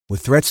With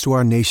threats to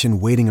our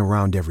nation waiting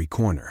around every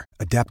corner,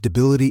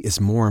 adaptability is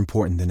more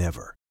important than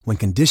ever. When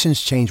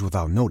conditions change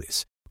without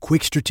notice,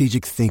 quick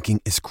strategic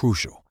thinking is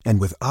crucial.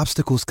 And with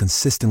obstacles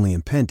consistently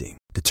impending,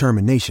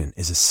 determination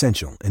is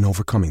essential in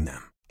overcoming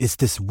them. It's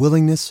this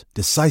willingness,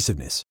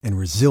 decisiveness, and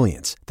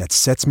resilience that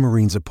sets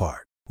Marines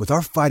apart. With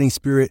our fighting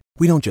spirit,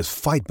 we don't just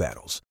fight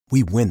battles,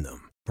 we win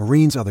them.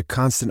 Marines are the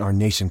constant our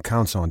nation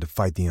counts on to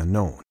fight the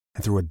unknown.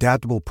 And through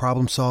adaptable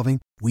problem solving,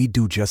 we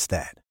do just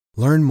that.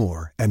 Learn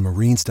more at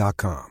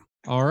marines.com.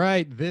 All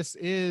right, this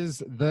is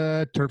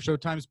the Turf Show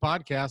Times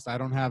podcast. I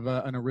don't have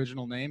an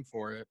original name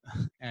for it,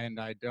 and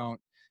I don't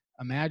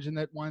imagine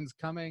that one's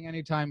coming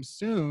anytime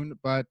soon,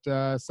 but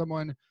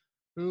someone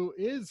who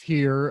is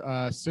here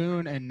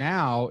soon and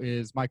now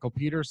is Michael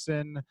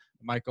Peterson.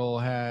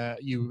 Michael,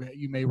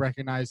 you may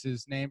recognize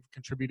his name,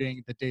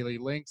 contributing the Daily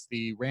Links,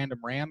 the Random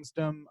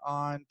Ramsdom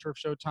on Turf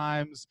Show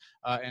Times,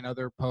 and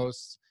other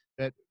posts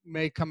that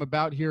may come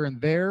about here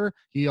and there.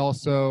 He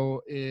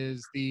also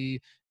is the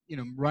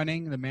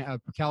running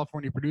the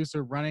California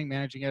producer, running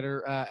managing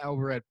editor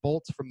over at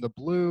Bolts from the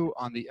Blue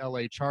on the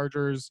LA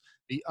Chargers,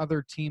 the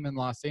other team in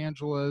Los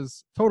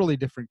Angeles, totally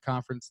different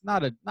conference,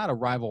 not a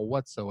rival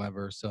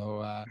whatsoever.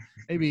 So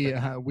maybe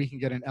we can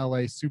get an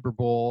LA Super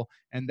Bowl,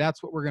 and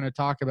that's what we're going to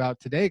talk about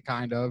today,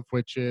 kind of,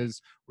 which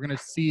is we're going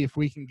to see if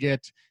we can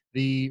get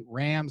the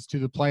Rams to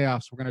the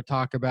playoffs. We're going to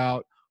talk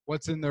about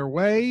what's in their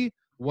way,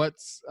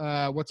 what's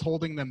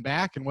holding them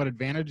back, and what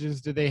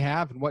advantages do they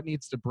have, and what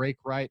needs to break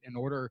right in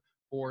order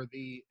for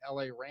the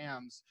LA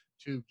Rams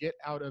to get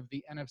out of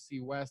the NFC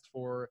West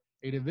for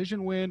a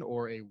division win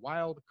or a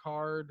wild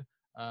card.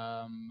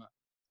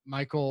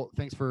 Michael,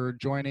 thanks for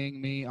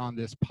joining me on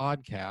this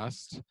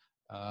podcast.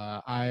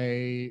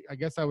 I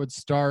guess I would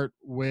start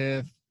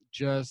with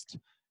just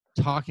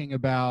talking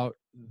about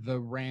the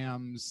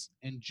Rams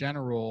in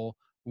general.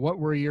 What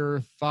were your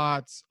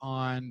thoughts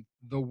on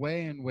the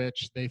way in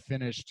which they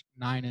finished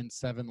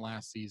 9-7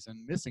 last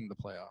season, missing the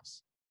playoffs?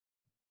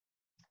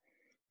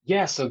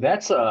 Yeah, so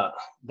that's a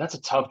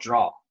tough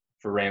draw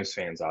for Rams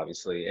fans,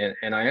 obviously,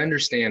 and I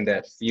understand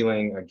that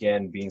feeling,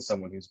 again, being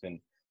someone who's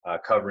been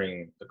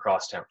covering the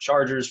Crosstown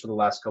Chargers for the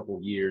last couple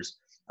of years.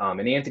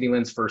 In Anthony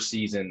Lynn's first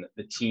season,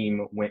 the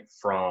team went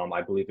from,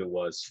 I believe it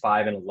was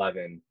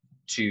 5-11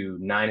 to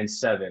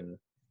 9-7,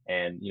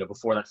 and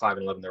before that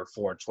 5-11 they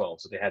were 4-12.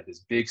 So they had this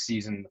big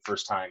season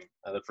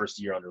the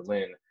first year under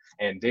Lynn,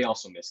 and they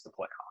also missed the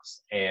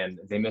playoffs. And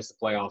they missed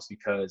the playoffs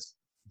because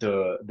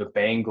the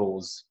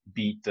Bengals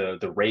beat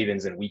the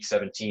Ravens in week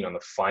 17 on the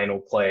final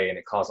play, and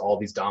it caused all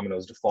these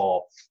dominoes to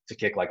fall to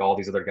kick like all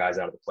these other guys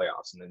out of the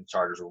playoffs, and then the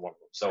Chargers were one of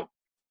them. So,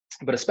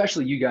 but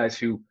especially you guys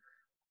who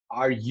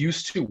are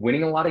used to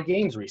winning a lot of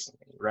games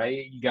recently,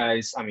 right? You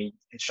guys, I mean,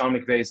 Sean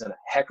McVay's done a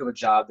heck of a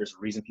job. There's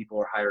a reason people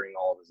are hiring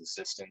all of his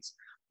assistants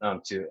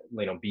to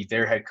be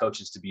their head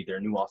coaches, to be their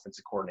new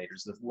offensive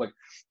coordinators.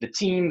 The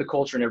team, the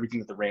culture, and everything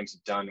that the Rams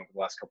have done over the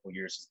last couple of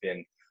years has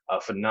been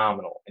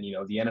phenomenal. And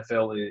the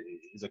NFL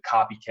is a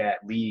copycat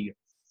league,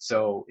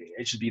 so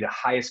it should be the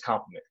highest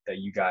compliment that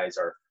you guys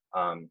are.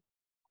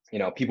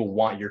 People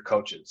want your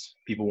coaches,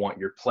 people want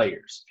your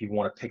players, people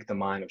want to pick the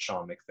mind of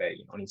Sean McVay.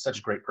 And he's such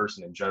a great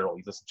person in general.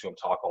 You listen to him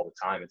talk all the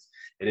time.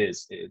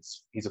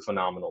 He's a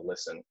phenomenal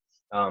listen.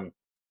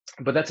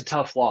 But that's a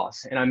tough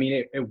loss, and I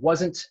mean it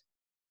wasn't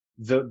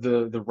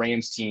the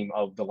Rams team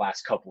of the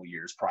last couple of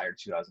years prior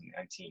to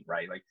 2019,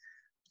 right? Like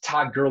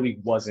Todd Gurley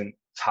wasn't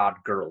Todd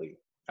Gurley.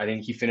 I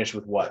think he finished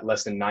with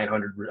less than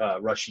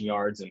 900 rushing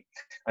yards, and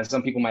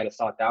some people might have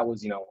thought that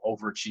was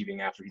overachieving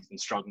after he's been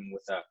struggling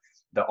with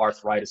the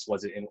arthritis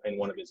in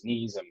one of his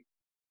knees. And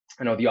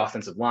I know the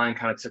offensive line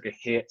kind of took a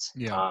hit.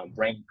 Yeah.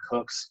 Brandon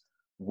Cooks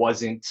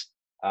wasn't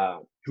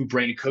who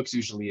Brandon Cooks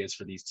usually is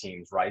for these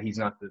teams, right? He's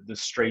not the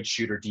straight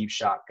shooter, deep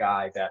shot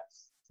guy that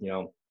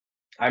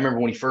I remember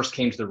when he first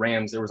came to the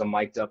Rams, there was a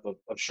mic'd up of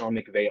Sean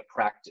McVay at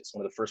practice,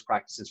 one of the first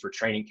practices for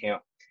training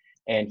camp.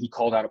 And he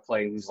called out a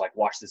play. He was like,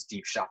 watch this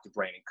deep shot to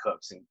Brandon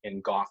Cooks.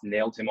 And Goff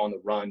nailed him on the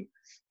run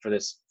for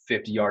this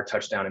 50-yard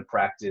touchdown in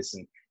practice.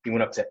 And he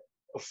went up to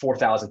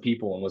 4,000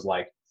 people and was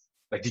like,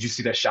 did you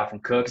see that shot from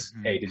Cooks?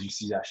 Mm-hmm. Hey, did you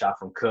see that shot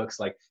from Cooks?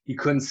 Like, he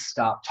couldn't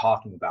stop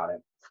talking about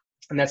it.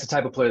 And that's the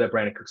type of player that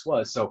Brandon Cooks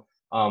was. So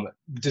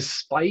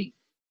despite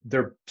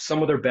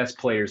some of their best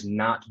players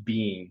not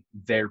being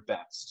their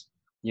best,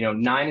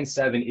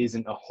 9-7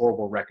 isn't a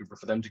horrible record, but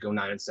for them to go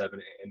 9-7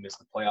 and miss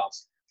the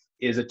playoffs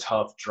is a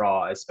tough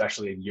draw,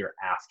 especially a year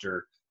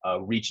after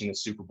reaching the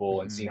Super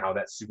Bowl and seeing how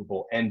that Super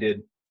Bowl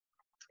ended.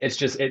 It's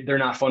just they're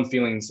not fun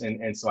feelings,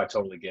 and so I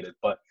totally get it.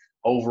 But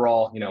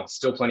overall,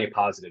 still plenty of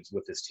positives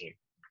with this team.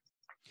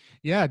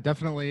 Yeah,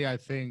 definitely. I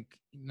think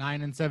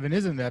 9-7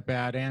 isn't that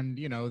bad, and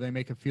they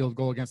make a field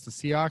goal against the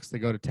Seahawks. They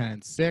go to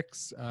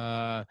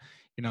 10-6.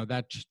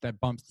 That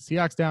bumps the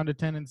Seahawks down to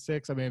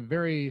 10-6. I mean,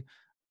 very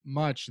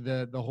much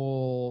the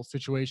whole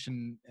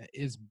situation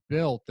is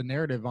built. The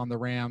narrative on the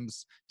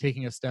Rams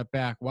taking a step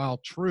back, while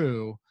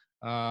true,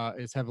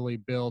 is heavily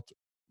built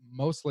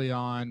mostly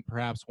on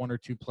perhaps one or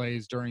two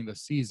plays during the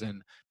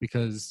season,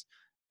 because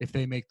if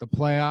they make the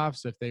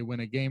playoffs, if they win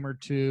a game or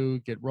two,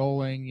 get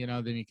rolling,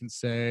 then you can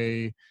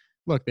say,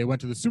 look, they went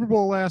to the Super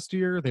Bowl last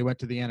year. They went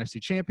to the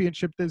NFC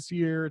Championship this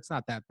year. It's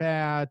not that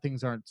bad.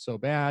 Things aren't so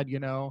bad,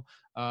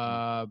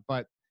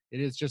 but it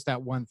is just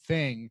that one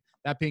thing.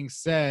 That being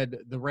said,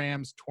 the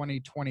Rams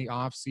 2020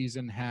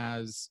 offseason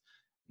has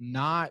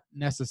not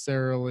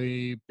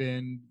necessarily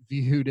been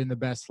viewed in the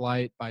best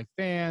light by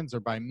fans or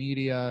by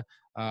media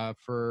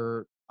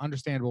for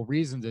understandable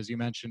reasons. As you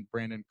mentioned,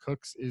 Brandon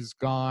Cooks is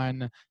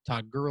gone.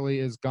 Todd Gurley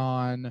is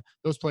gone.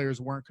 Those players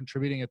weren't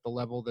contributing at the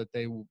level that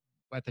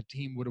the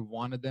team would have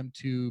wanted them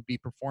to be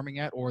performing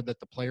at, or that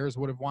the players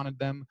would have wanted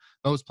them.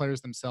 Those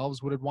players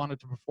themselves would have wanted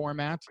to perform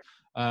at.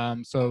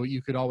 So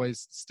you could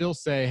always still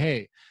say,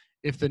 hey,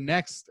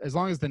 as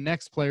long as the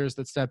next players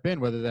that step in,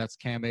 whether that's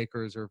Cam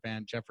Akers or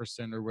Van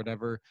Jefferson or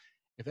whatever,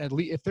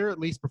 if they're at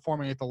least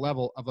performing at the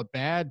level of a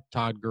bad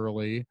Todd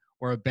Gurley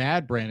or a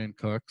bad Brandon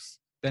Cooks,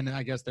 then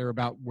I guess they're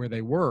about where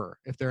they were.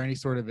 If they're any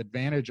sort of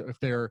advantage,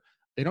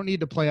 they don't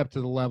need to play up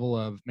to the level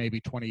of maybe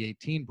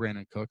 2018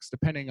 Brandon Cooks,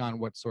 depending on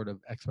what sort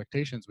of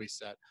expectations we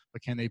set.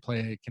 But can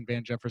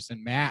Van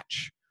Jefferson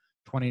match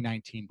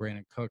 2019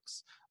 Brandon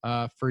Cooks?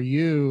 For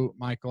you,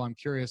 Michael, I'm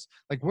curious,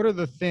 like, what are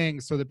the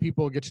things so that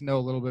people get to know a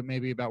little bit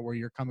maybe about where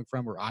you're coming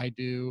from, or I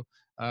do,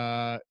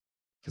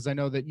 because I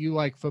know that you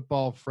like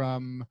football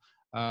from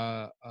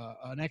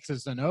an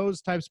X's and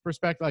O's types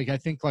perspective. Like, I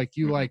think like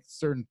you like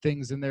certain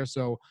things in there.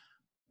 So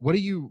what do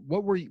you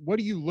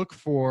look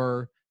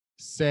for,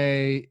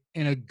 say,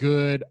 in a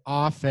good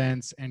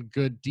offense and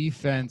good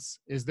defense?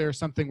 Is there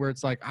something where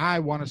it's like, I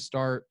want to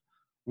start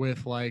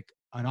with like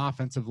an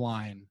offensive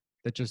line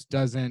that just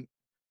doesn't,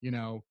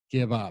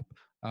 give up,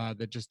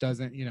 that just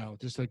doesn't,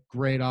 just a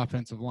great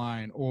offensive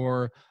line,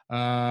 or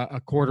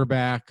a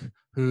quarterback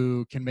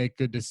who can make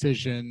good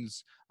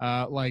decisions?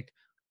 Like,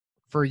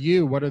 for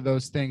you, what are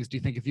those things? Do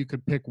you think if you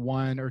could pick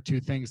one or two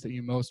things that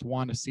you most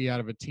want to see out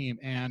of a team?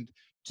 And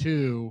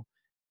two,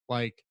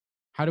 like,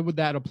 how would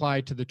that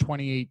apply to the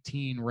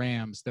 2018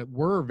 Rams that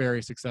were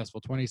very successful,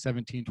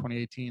 2017,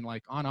 2018,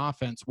 like on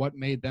offense? What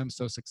made them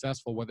so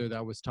successful, whether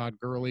that was Todd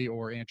Gurley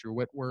or Andrew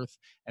Whitworth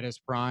at his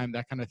prime,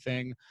 that kind of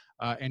thing?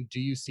 And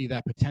do you see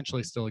that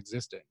potentially still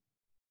existing?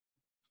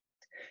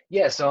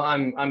 Yeah, so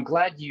I'm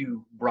glad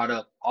you brought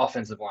up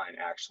offensive line,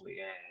 actually.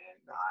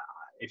 And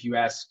if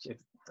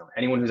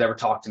anyone who's ever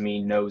talked to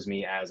me knows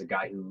me as a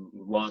guy who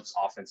loves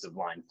offensive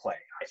line play.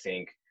 I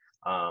think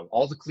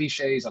all the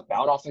cliches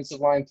about offensive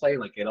line play,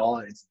 like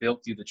it's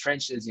built through the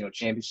trenches.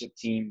 Championship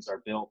teams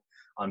are built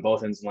on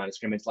both ends of the line of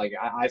scrimmage. Like,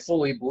 I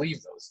fully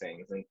believe those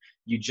things. And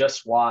you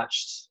just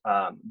watched,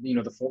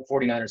 the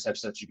 49ers have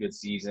such a good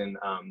season.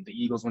 The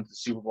Eagles went to the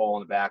Super Bowl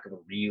on the back of a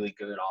really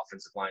good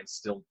offensive line,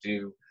 still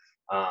do.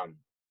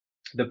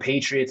 The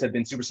Patriots have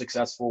been super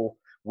successful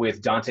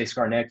with Dante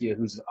Scarnecchia,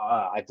 who's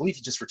I believe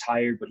he just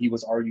retired, but he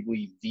was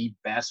arguably the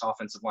best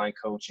offensive line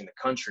coach in the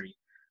country.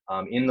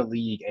 In the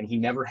league, and he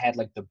never had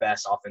like the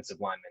best offensive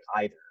lineman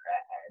either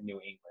at New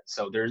England.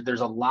 So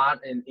there's a lot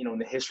in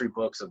the history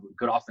books of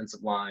good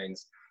offensive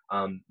lines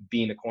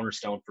being the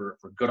cornerstone for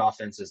good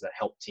offenses that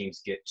help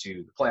teams get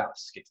to the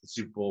playoffs, get to the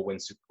Super Bowl, win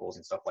Super Bowls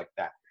and stuff like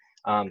that.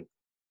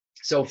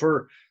 So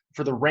for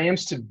the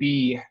Rams to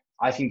be,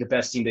 I think, the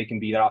best team they can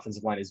be, that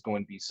offensive line is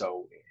going to be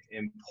so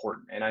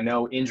important. And I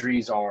know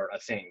injuries are a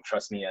thing.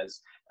 Trust me,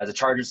 as a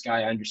Chargers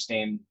guy, I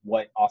understand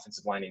what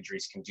offensive line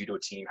injuries can do to a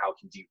team, how it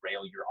can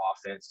derail your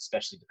offense,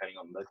 especially depending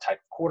on the type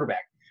of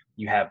quarterback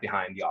you have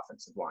behind the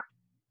offensive line.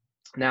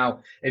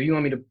 Now, if you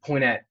want me to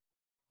point at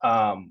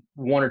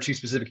one or two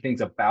specific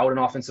things about an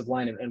offensive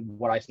line and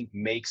what I think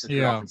makes a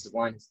good offensive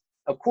line,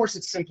 of course,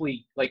 it's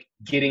simply like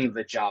getting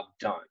the job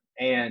done.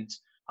 And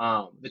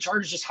the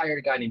Chargers just hired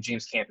a guy named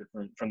James Campen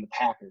from the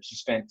Packers, who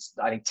spent,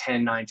 I think,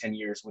 10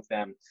 years with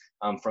them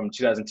from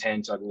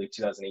 2010 to, I believe,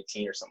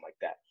 2018 or something like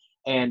that.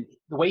 And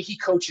the way he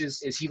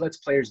coaches is he lets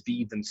players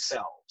be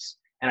themselves.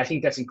 And I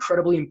think that's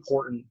incredibly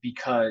important,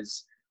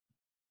 because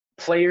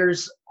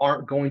players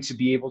aren't going to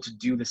be able to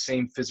do the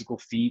same physical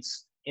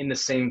feats in the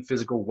same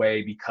physical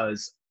way,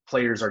 because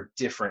players are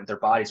different. Their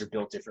bodies are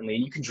built differently.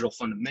 And you can drill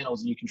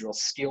fundamentals and you can drill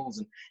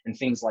skills and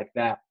things like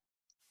that.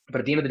 But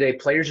at the end of the day,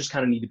 players just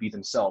kind of need to be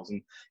themselves.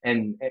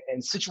 And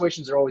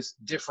situations are always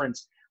different,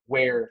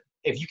 where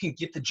if you can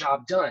get the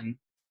job done,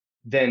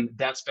 then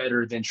that's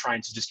better than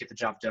trying to just get the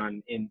job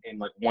done in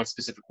like one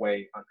specific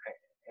way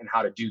and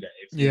how to do that.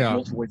 If there's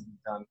multiple ways to be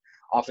done,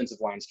 offensive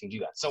lines can do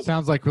that. So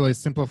sounds like really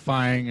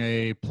simplifying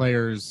a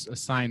player's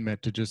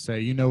assignment to just say,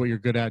 you know what you're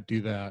good at,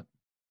 do that.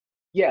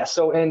 Yeah.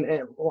 So,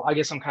 and well, I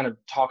guess I'm kind of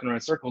talking around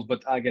circles,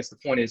 but I guess the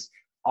point is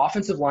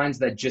offensive lines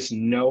that just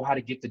know how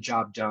to get the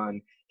job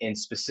done in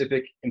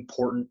specific,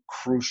 important,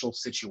 crucial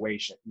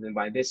situations. And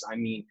by this, I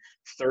mean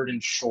 3rd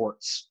and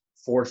shorts,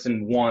 4th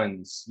and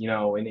 1s,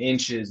 in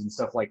inches and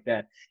stuff like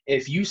that.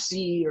 If you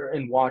see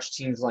and watch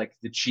teams like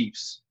the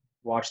Chiefs,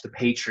 watch the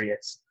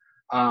Patriots,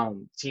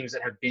 teams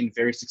that have been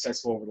very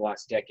successful over the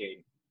last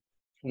decade,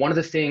 one of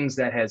the things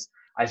that has,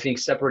 I think,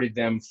 separated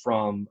them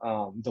from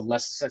the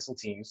less successful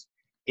teams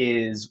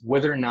is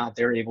whether or not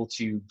they're able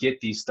to get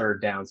these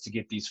third downs, to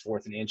get these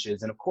 4th and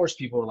inches. And of course,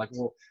 people are like,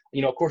 well,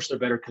 of course they're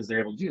better because they're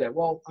able to do that.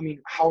 Well, I mean,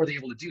 how are they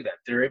able to do that?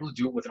 They're able to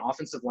do it with an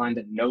offensive line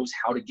that knows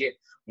how to get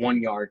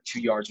 1 yard,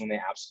 2 yards when they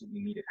absolutely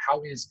need it.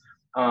 How is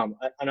an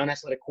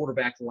unathletic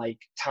quarterback like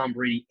Tom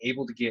Brady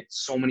able to get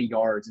so many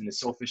yards and is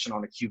so efficient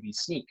on a QB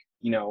sneak?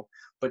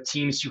 But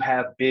teams who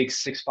have big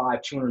 6'5",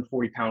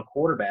 240-pound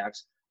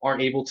quarterbacks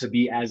aren't able to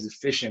be as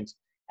efficient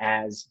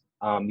as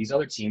these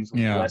other teams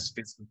with less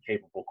physically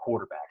capable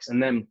quarterbacks.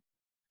 And then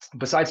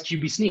besides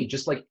QB sneak,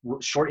 just like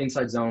short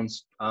inside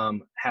zones,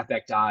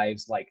 halfback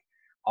dives, like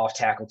off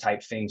tackle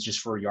type things just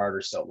for a yard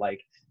or so,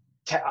 like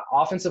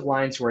offensive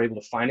lines who are able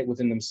to find it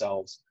within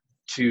themselves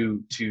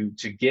to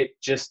get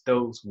just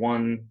those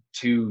 1-2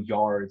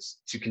 yards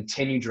to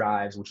continue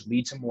drives, which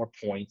lead to more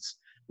points,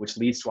 which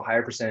leads to a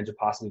higher percentage of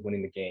possibly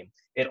winning the game.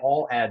 It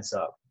all adds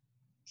up.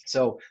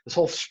 So this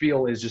whole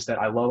spiel is just that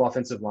I love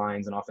offensive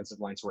lines and offensive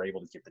lines who are able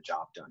to get the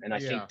job done. And I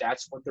think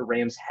that's what the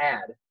Rams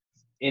had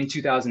in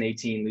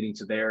 2018, leading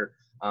to their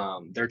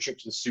trip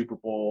to the Super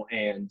Bowl,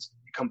 and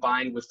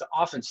combined with the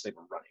offense they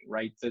were running,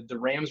 right? The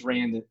Rams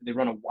they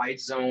run a wide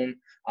zone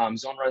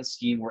run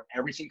scheme where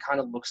everything kind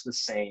of looks the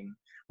same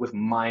with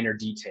minor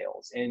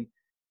details. And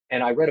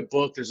I read a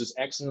book. There's this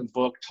excellent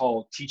book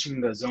called Teaching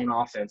the Zone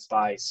Offense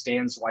by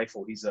Stan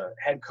Zweifel. He's a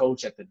head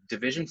coach at the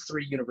Division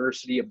III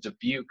University of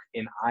Dubuque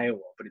in Iowa,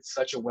 but it's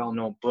such a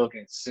well-known book,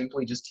 and it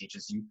simply just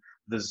teaches you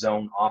the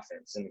zone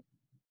offense. And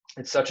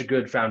it's such a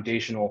good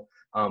foundational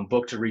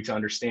book to read to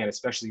understand,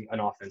 especially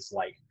an offense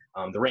like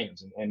the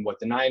Rams and what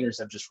the Niners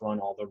have just run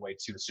all their way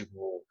to the Super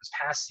Bowl this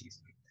past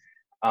season.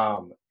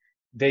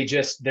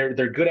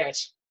 They're good at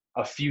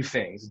a few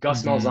things.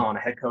 Gus Malzahn, a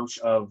head coach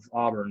of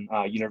Auburn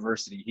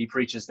University, he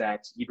preaches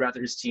that he'd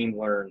rather his team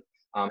learn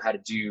how to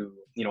do,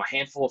 a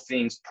handful of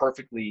things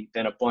perfectly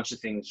than a bunch of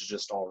things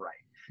just all right.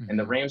 And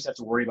the Rams have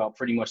to worry about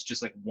pretty much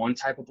just like one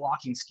type of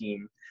blocking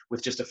scheme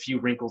with just a few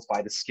wrinkles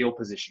by the skill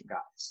position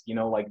guys.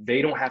 Like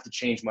they don't have to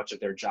change much of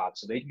their job.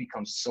 So they can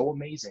become so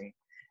amazing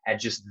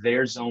at just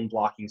their zone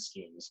blocking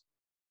schemes,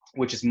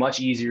 which is much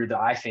easier,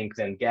 I think,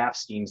 than gap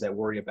schemes that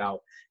worry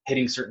about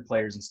hitting certain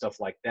players and stuff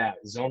like that.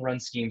 Zone run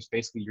schemes,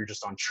 basically you're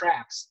just on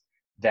tracks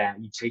that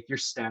you take your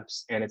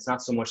steps, and it's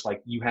not so much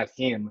like you have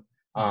him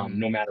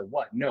no matter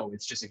what. No,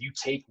 it's just if you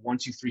take 1,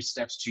 2, 3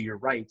 steps to your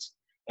right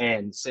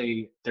and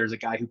say there's a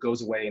guy who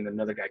goes away and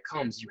another guy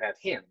comes, you have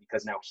him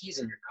because now he's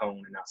in your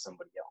cone and not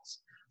somebody else.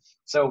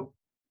 So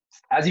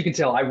as you can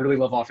tell, I really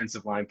love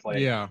offensive line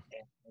play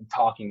and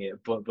talking it,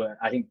 but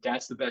I think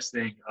that's the best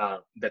thing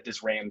that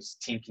this Rams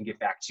team can get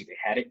back to. They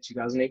had it in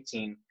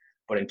 2018,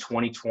 but in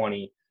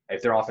 2020,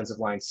 if their offensive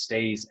line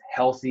stays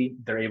healthy,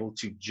 they're able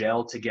to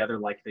gel together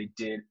like they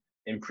did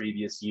in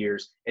previous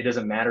years. It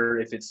doesn't matter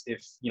if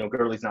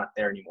Gurley's not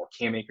there anymore.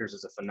 Cam Akers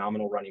is a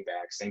phenomenal running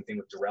back. Same thing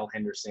with Darrell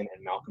Henderson,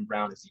 and Malcolm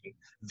Brown is even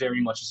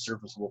very much a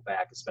serviceable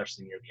back,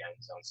 especially near the end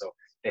zone. So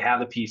they have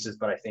the pieces,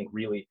 but I think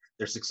really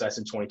their success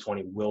in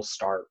 2020 will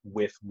start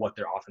with what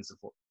their offensive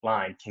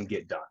line can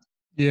get done.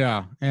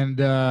 Yeah, and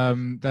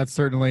that's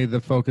certainly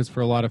the focus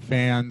for a lot of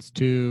fans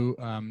too,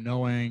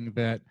 knowing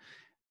that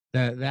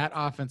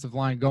offensive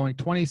line going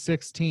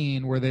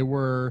 2016, where they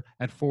were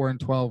at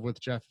 4-12 with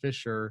Jeff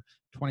Fisher,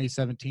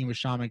 2017 with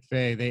Sean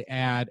McVay, they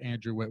add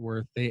Andrew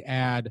Whitworth, they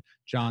add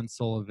John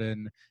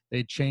Sullivan,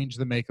 they change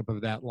the makeup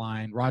of that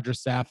line. Roger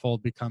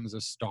Saffold becomes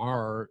a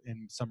star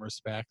in some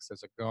respects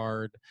as a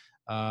guard,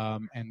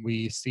 and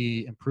we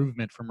see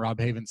improvement from Rob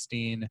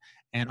Havenstein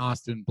and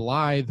Austin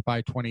Blythe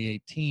by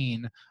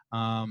 2018.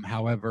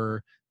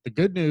 However, the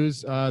good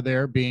news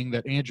there being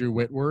that Andrew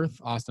Whitworth,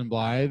 Austin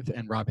Blythe,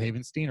 and Rob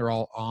Havenstein are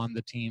all on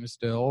the team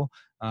still.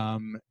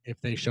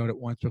 If they showed it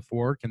once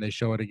before, can they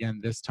show it again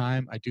this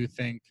time? I do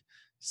think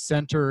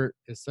center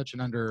is such an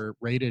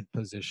underrated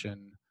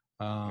position,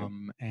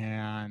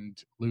 and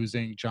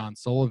losing John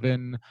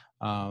Sullivan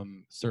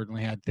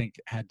certainly had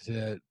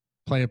to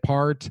play a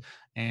part.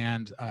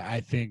 And I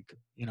think,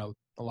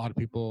 a lot of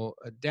people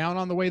down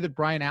on the way that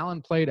Brian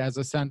Allen played as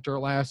a center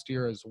last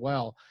year as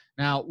well.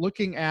 Now,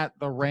 looking at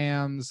the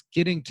Rams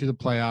getting to the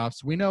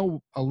playoffs, we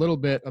know a little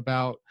bit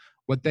about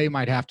what they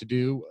might have to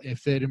do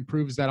if it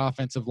improves that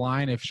offensive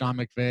line. If Sean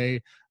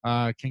McVay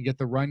can get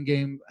the run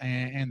game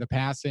and the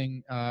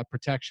passing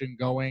protection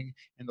going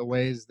in the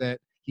ways that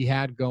he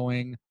had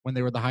going when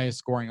they were the highest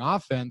scoring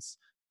offense,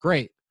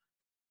 great.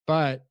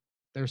 But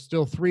there's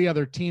still 3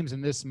 other teams,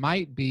 and this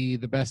might be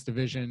the best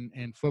division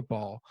in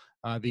football,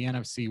 the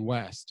NFC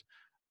West.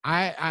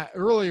 I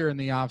earlier in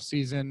the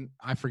offseason,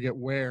 I forget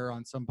where,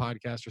 on some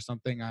podcast or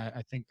something,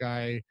 I think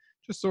I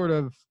just sort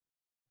of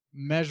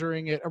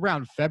measuring it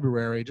around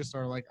February, just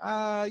sort of like,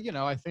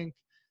 I think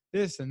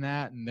this and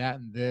that and that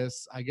and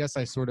this. I guess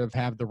I sort of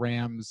have the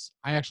Rams.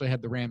 I actually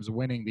had the Rams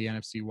winning the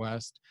NFC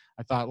West.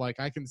 I thought, like,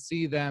 I can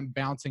see them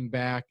bouncing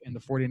back and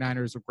the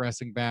 49ers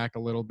regressing back a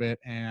little bit,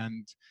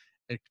 and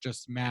it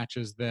just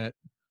matches that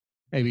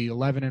maybe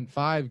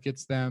 11-5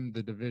 gets them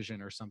the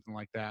division or something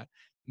like that.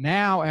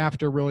 Now,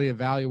 after really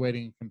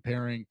evaluating and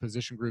comparing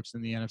position groups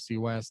in the NFC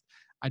West,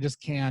 I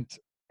just can't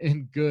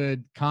in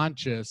good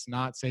conscience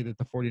not say that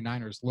the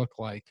 49ers look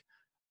like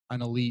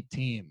an elite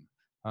team.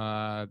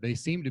 They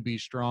seem to be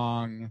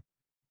strong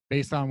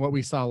based on what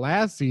we saw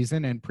last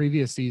season and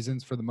previous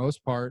seasons. For the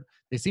most part,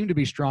 they seem to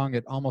be strong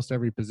at almost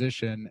every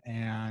position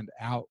and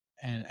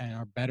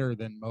are better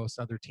than most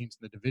other teams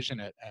in the division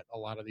at a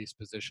lot of these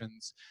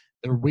positions.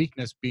 Their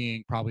weakness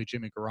being probably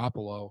Jimmy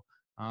Garoppolo.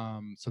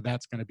 So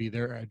that's going to be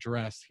their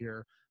address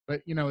here.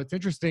 But, it's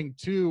interesting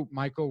too,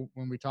 Michael,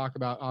 when we talk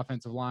about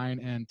offensive line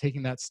and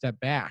taking that step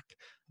back.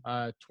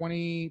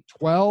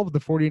 2012,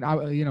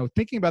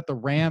 thinking about the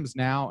Rams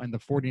now and the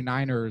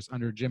 49ers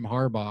under Jim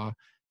Harbaugh.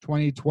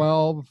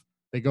 2012,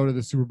 they go to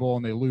the Super Bowl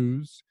and they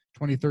lose.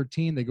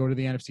 2013, they go to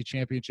the NFC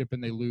Championship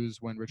and they lose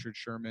when Richard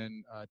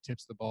Sherman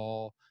tips the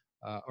ball,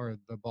 or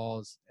the ball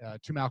is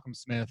to Malcolm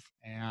Smith,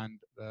 and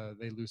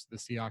they lose to the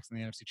Seahawks in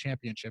the NFC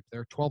Championship.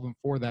 They're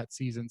 12-4 that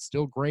season,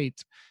 still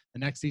great. The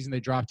next season,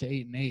 they drop to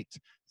 8-8.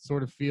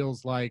 Sort of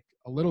feels like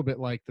a little bit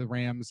like the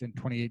Rams in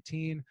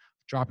 2018,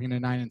 dropping to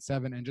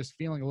 9-7, and just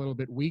feeling a little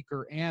bit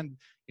weaker. And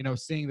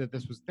seeing that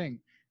this was thing.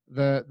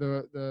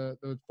 The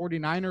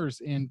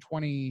 49ers in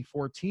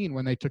 2014,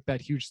 when they took that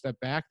huge step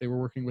back, they were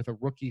working with a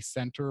rookie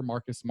center,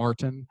 Marcus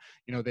Martin.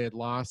 They had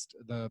lost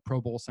the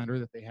Pro Bowl center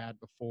that they had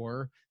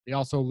before. They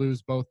also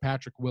lose both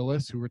Patrick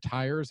Willis, who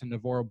retires, and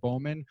Navarro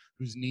Bowman,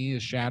 whose knee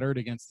is shattered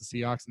against the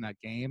Seahawks in that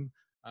game.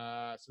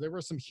 So there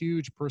were some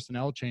huge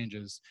personnel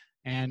changes.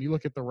 And you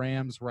look at the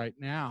Rams right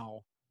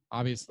now,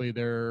 obviously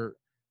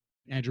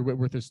Andrew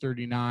Whitworth is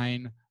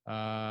 39.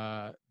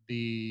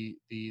 They've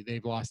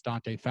lost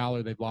Dante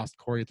Fowler. They've lost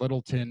Corey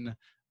Littleton.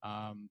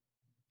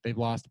 They've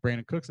lost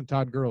Brandon Cooks and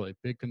Todd Gurley.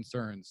 Big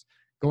concerns.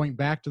 Going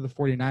back to the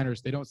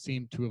 49ers, they don't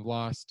seem to have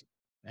lost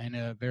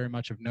very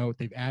much of note.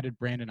 They've added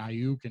Brandon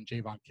Ayuk and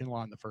Javon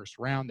Kinlaw in the first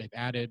round. They've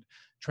added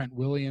Trent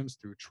Williams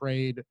through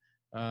trade.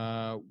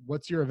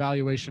 What's your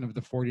evaluation of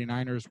the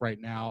 49ers right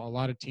now? A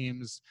lot of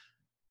teams,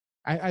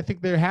 I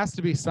think there has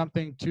to be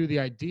something to the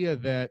idea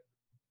that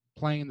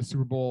playing in the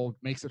Super Bowl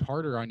makes it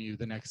harder on you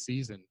the next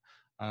season.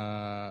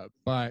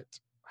 But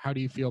how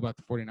do you feel about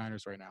the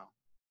 49ers right now?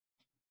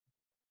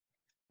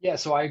 Yeah,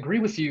 so I agree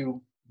with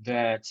you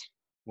that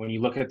when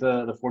you look at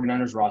the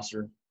 49ers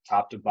roster,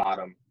 top to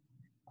bottom,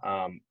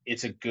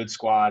 it's a good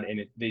squad,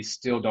 and they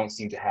still don't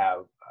seem to have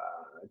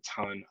a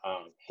ton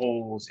of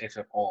holes, if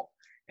at all,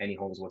 any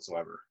holes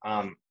whatsoever.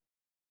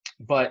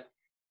 But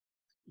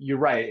you're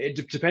right.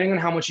 Depending on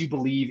how much you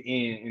believe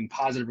in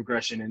positive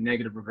regression and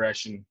negative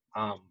regression,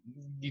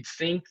 you'd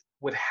think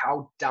with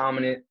how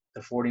dominant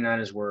the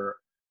 49ers were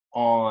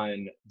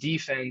on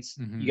defense,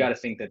 you got to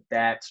think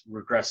that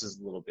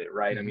regresses a little bit,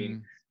 right? I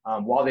mean,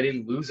 while they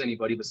didn't lose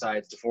anybody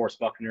besides DeForest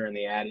Buckner and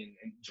they added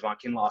in Javon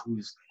Kinlaw,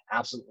 who's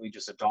absolutely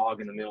just a dog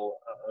in the middle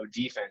of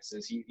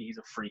defenses, he's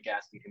a freak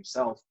athlete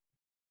himself.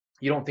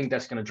 You don't think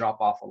that's going to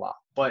drop off a lot.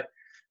 But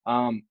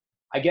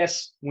I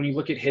guess when you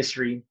look at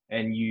history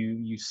and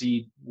you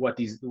see what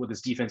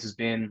this defense has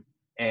been,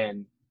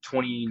 and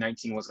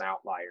 2019 was an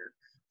outlier,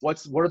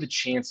 what are the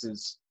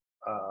chances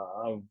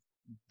of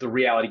the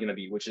reality going to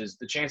be, which is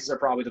the chances are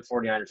probably the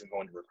 49ers are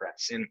going to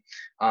regress. And,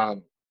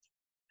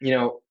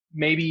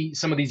 maybe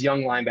some of these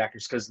young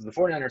linebackers, because the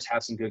 49ers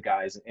have some good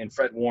guys, and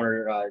Fred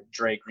Warner,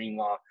 Dre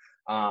Greenlaw,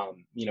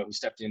 who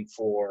stepped in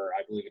for,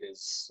 I believe it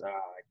is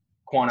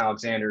Quan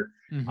Alexander,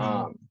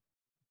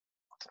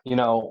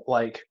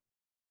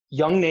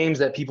 young names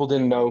that people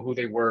didn't know who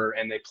they were,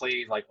 and they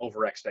played like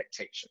over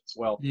expectations.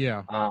 Well,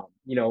 yeah,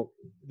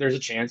 there's a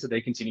chance that they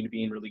continue to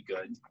be really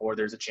good, or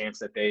there's a chance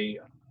that they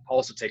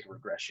also take a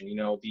regression.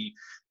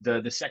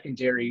 The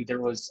secondary, there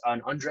was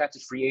an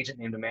undrafted free agent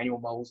named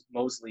Emmanuel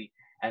Mosley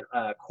at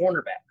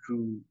cornerback,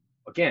 who,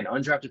 again,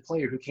 undrafted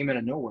player who came out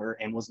of nowhere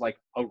and was like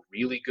a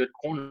really good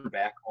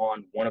cornerback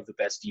on one of the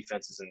best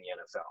defenses in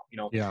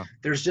the NFL.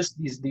 There's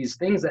just these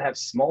things that have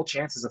small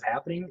chances of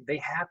happening. They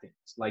happen.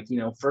 Like,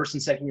 first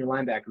and second year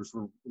linebackers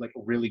were like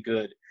really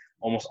good,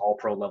 almost all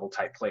pro level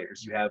type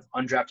players. You have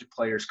undrafted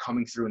players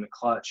coming through in the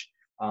clutch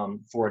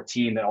for a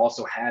team that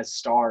also has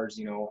stars,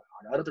 on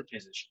other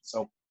positions.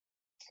 So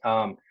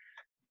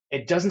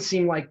it doesn't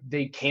seem like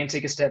they can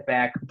take a step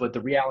back, but the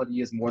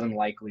reality is more than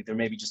likely they're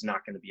maybe just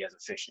not going to be as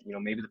efficient.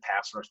 Maybe the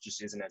pass rush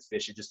just isn't as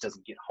efficient, just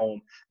doesn't get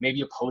home.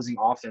 Maybe opposing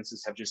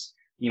offenses have just,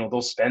 they'll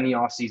spend the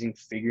offseason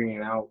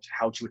figuring out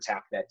how to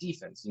attack that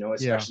defense,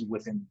 especially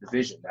within the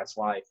division. That's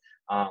why,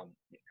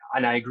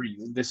 and I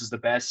agree, this is the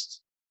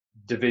best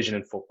division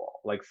in football,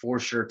 like for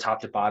sure,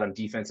 top to bottom,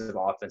 defensive,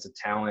 offensive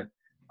talent.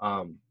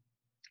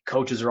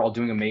 Coaches are all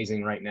doing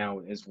amazing right now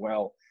as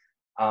well.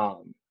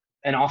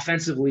 And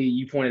offensively,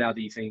 you pointed out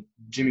that you think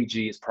Jimmy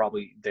G is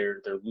probably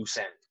their loose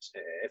end,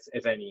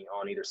 if any,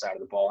 on either side of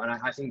the ball. And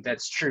I think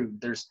that's true.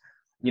 There's,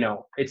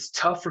 it's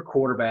tough for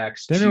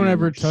quarterbacks. Did anyone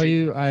ever tell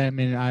you,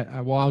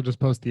 I'll just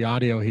post the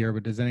audio here,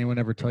 but does anyone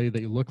ever tell you that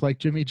you look like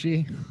Jimmy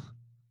G?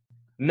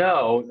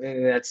 No,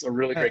 that's a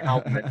really great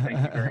compliment.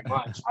 Thank you very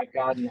much. I've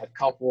gotten a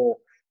couple.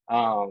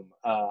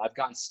 I've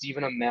gotten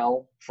Stephen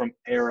Amell from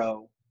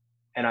Arrow.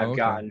 And I've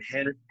gotten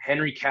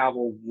Henry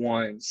Cavill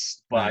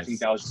once, but nice. I think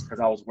that was just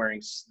because I was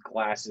wearing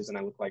glasses and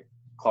I looked like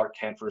Clark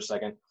Kent for a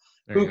second.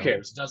 There you Who go.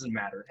 cares? Doesn't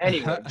matter.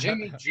 Anyway,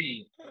 Jimmy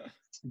G,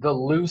 the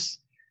loose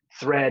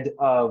thread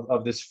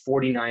of this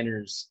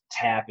 49ers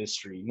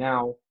tapestry.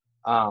 Now,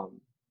 I'm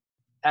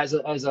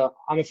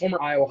a former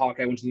Iowa Hawk.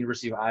 I went to the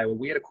University of Iowa.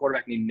 We had a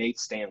quarterback named Nate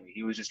Stanley.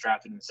 He was just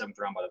drafted in the 7th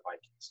round by the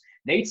Vikings.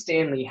 Nate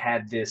Stanley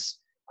had this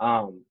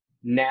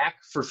knack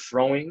for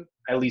throwing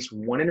at least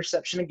one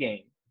interception a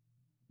game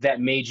that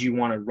made you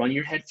want to run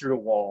your head through a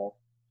wall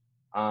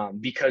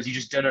because you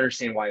just didn't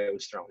understand why it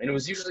was thrown. And it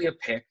was usually a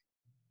pick,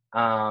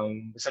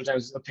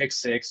 sometimes a pick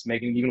six,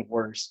 making it even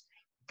worse.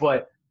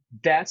 But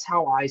that's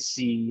how I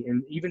see,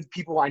 and even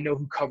people I know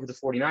who cover the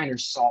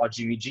 49ers saw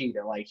Jimmy G.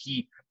 They're like,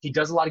 he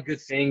does a lot of good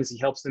things. He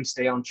helps them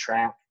stay on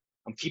track,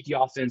 keep the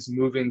offense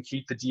moving,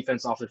 keep the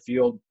defense off the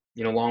field,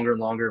 longer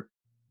and longer.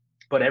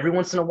 But every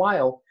once in a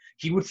while,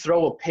 he would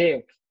throw a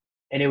pick,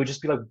 and it would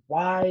just be like,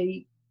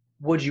 why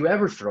would you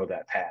ever throw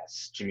that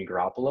pass, Jimmy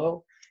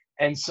Garoppolo?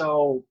 And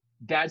so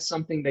that's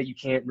something that you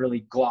can't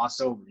really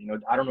gloss over.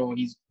 I don't know.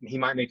 He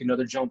might make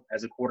another jump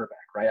as a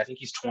quarterback, right? I think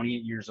he's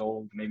 28 years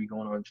old, maybe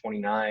going on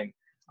 29.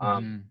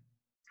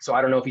 So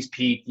I don't know if he's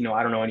peaked.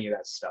 I don't know any of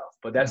that stuff.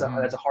 But that's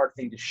a hard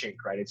thing to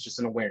shake, right? It's just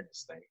an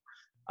awareness thing.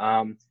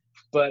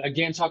 But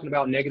again, talking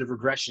about negative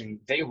regression,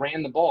 they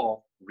ran the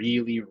ball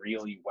really,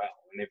 really well.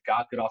 And they've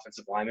got good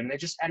offensive linemen. And they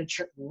just added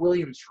Trent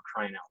Williams, for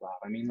crying out loud.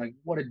 I mean, like,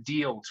 what a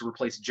deal to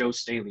replace Joe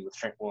Staley with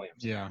Trent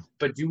Williams. Yeah.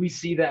 But do we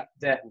see that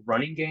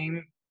running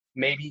game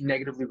maybe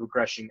negatively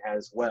regressing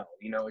as well?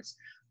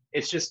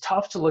 It's just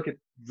tough to look at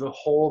the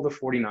whole of the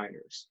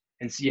 49ers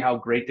and see how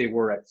great they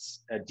were at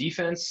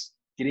defense,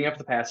 getting up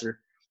the passer,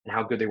 and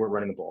how good they were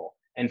running the ball,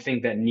 and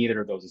think that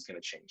neither of those is going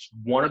to change.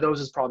 One of those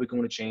is probably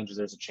going to change, as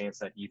there's a chance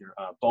that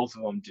both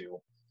of them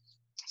do.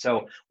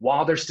 So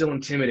while they're still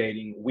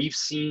intimidating, we've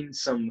seen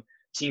some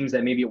teams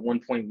that maybe at one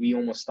point we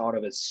almost thought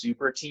of as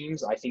super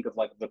teams. I think of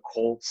like the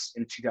Colts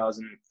in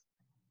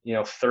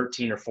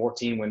 2013 or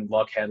 14 when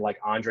Luck had like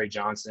Andre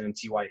Johnson and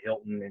T.Y.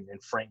 Hilton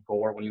and Frank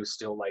Gore when he was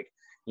still like,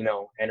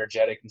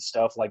 energetic and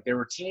stuff. Like, there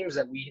were teams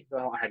that we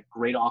had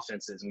great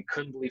offenses and we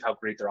couldn't believe how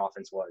great their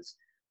offense was.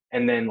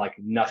 And then like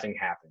nothing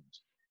happened.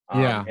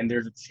 And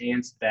there's a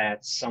chance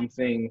that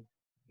something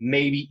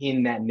maybe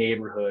in that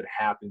neighborhood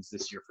happens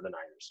this year for the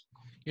Niners.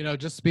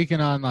 Just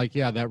speaking on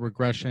that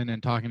regression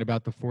and talking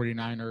about the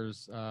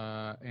 49ers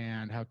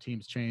and how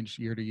teams change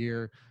year to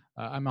year.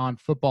 I'm on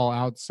Football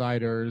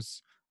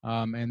Outsiders,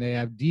 and they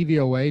have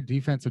DVOA,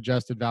 defense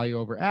adjusted value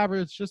over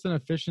average, just an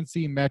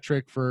efficiency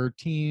metric for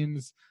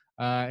teams,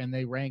 and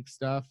they rank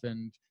stuff.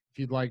 And if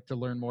you'd like to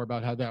learn more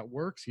about how that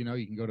works, you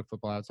can go to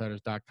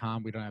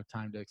footballoutsiders.com. We don't have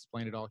time to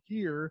explain it all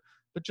here,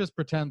 but just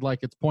pretend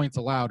like it's points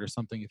allowed or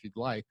something if you'd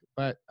like.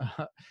 But,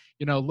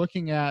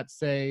 looking at,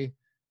 say,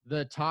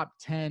 the top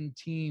 10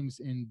 teams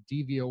in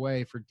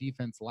DVOA for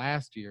defense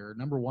last year,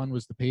 number 1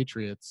 was the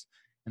Patriots,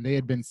 and they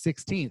had been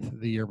 16th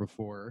the year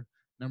before.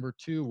 Number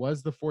 2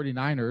 was the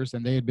 49ers,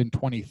 and they had been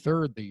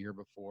 23rd the year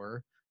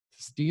before.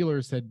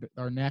 Steelers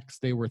are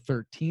next. They were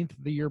 13th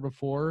the year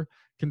before.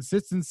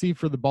 Consistency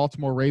for the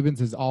Baltimore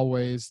Ravens is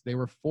always, they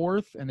were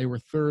 4th and they were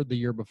 3rd the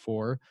year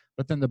before,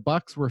 but then the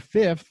Bucs were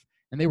 5th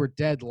and they were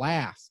dead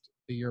last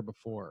the year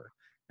before.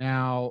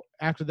 Now,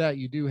 after that,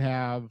 you do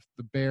have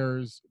the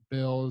Bears,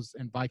 Bills,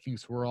 and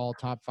Vikings, who were all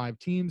top 5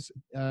 teams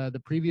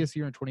the previous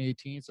year in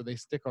 2018, so they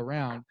stick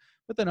around.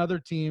 But then other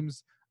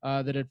teams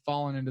that had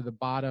fallen into the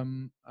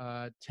bottom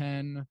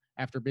 10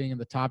 after being in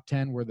the top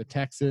 10 were the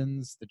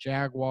Texans, the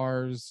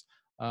Jaguars,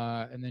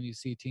 and then you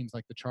see teams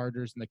like the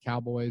Chargers and the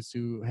Cowboys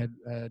who had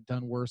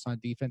done worse on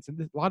defense. And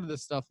a lot of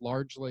this stuff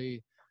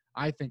largely,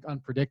 I think,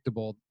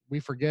 unpredictable. We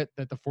forget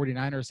that the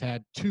 49ers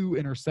had 2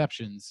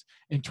 interceptions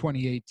in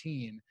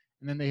 2018.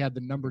 And then they had the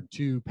number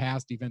 2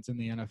 pass defense in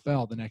the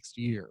NFL the next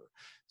year.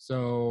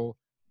 So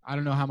I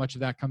don't know how much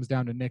of that comes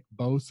down to Nick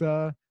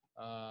Bosa.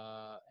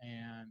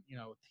 And,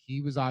 he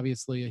was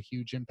obviously a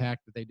huge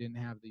impact that they didn't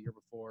have the year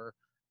before.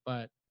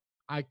 But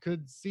I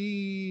could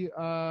see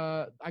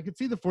the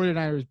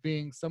 49ers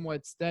being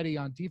somewhat steady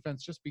on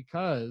defense just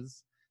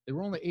because they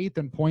were only 8th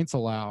in points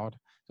allowed.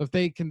 So if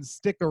they can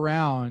stick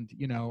around,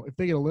 if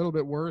they get a little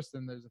bit worse,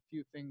 then there's a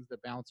few things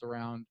that bounce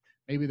around.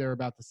 Maybe they're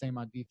about the same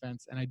on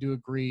defense. And I do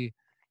agree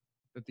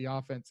that the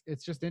offense,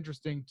 it's just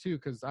interesting too,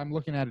 because I'm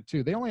looking at it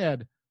too. They only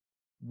had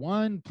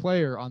 1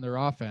 player on their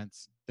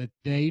offense that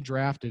they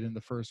drafted in the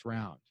first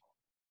round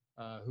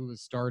who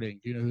was starting.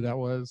 Do you know who that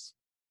was?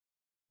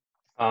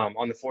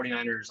 On the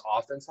 49ers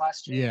offense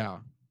last year? Yeah.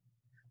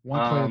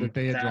 1 player that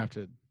they had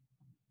drafted.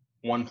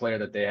 1 player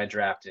that they had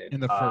drafted. In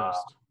the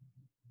first.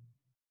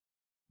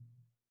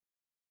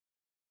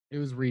 It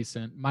was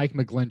recent. Mike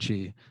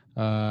McGlinchey.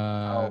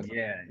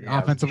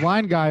 Offensive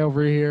line guy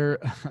over here.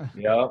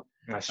 Yep.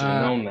 I should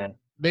have known that.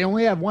 They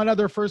only have 1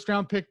 other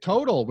first-round pick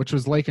total, which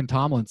was Laken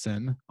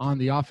Tomlinson on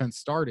the offense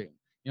starting.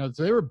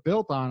 So they were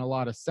built on a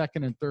lot of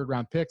second and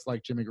third-round picks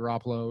like Jimmy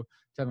Garoppolo,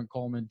 Tevin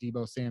Coleman,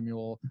 Deebo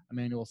Samuel,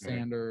 Emmanuel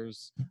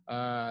Sanders.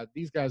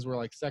 These guys were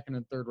like second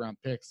and third-round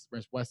picks,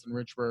 Weston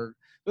Richburg.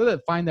 So I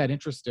find that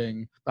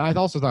interesting. But I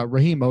also thought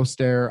Raheem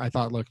Mostert, I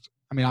thought looked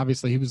I mean,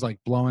 obviously he was like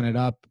blowing it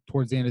up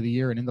towards the end of the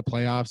year and in the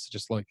playoffs.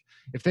 Just like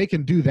if they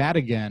can do that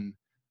again,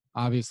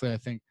 obviously I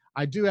think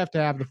I do have to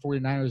have the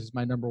 49ers as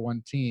my number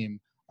one team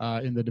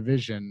in the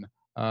division.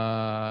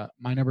 My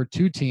number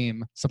two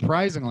team,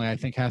 surprisingly, I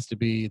think has to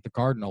be the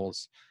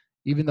Cardinals,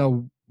 even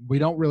though we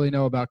don't really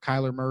know about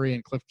Kyler Murray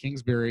and Cliff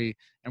Kingsbury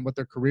and what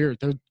their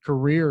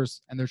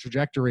careers and their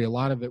trajectory. A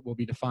lot of it will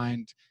be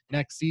defined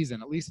next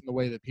season, at least in the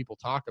way that people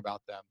talk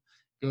about them,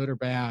 good or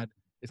bad.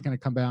 It's going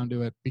to come down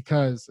to it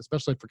because,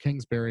 especially for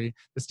Kingsbury,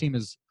 this team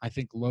is, I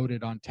think,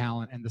 loaded on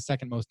talent and the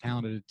second most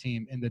talented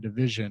team in the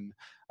division.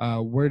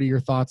 What are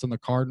your thoughts on the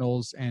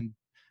Cardinals? And,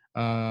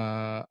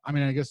 I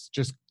mean, I guess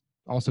just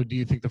also, do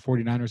you think the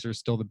 49ers are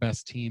still the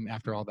best team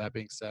after all that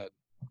being said?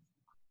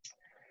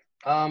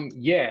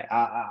 Yeah,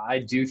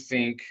 I do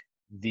think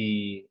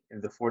the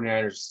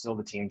 49ers are still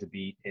the team to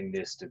beat in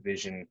this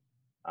division.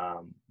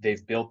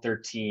 They've built their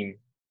team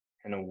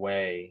in a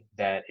way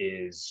that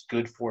is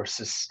good for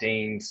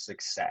sustained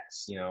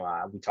success. You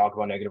know, we talk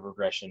about negative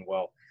regression.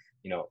 Well,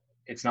 you know,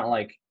 it's not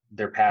like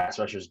their pass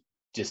rushers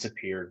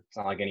disappeared. It's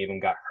not like any of them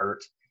got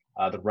hurt.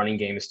 The running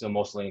game is still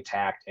mostly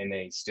intact, and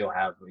they still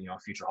have, you know, a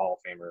future Hall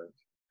of Famer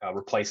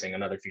replacing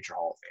another future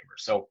Hall of Famer.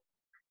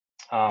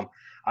 So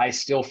I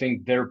still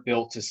think they're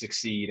built to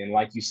succeed. And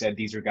like you said,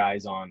 these are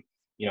guys on,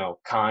 you know,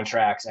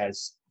 contracts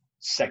as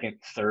second,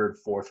 third,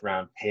 fourth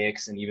round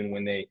picks. And even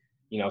when they,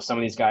 you know, some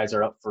of these guys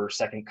are up for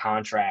second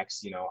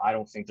contracts, you know, I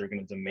don't think they're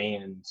going to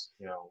demand,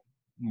 you know,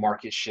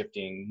 market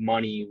shifting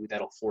money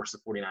that'll force the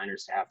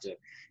 49ers to have to,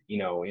 you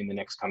know, in the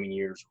next coming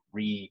years,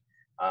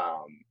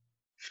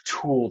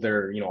 tool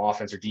their, you know,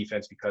 offense or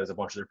defense because a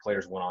bunch of their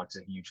players went on to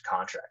huge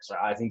contracts. So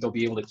I think they'll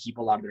be able to keep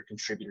a lot of their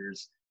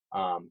contributors,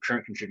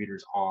 current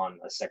contributors on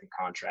a second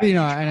contract. You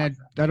know, and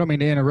I don't mean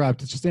to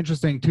interrupt. It's just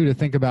interesting too to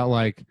think about,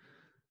 like,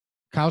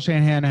 Kyle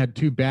Shanahan had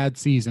 2 bad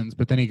seasons,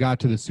 but then he got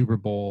to the Super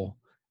Bowl.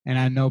 And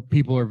I know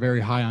people are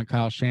very high on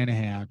Kyle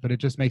Shanahan, but it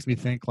just makes me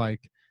think like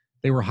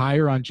they were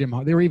higher on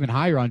they were even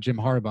higher on Jim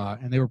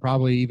Harbaugh, and they were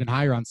probably even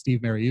higher on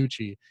Steve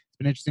Mariucci. It's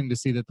been interesting to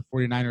see that the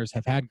 49ers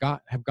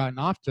have gotten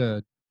off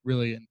to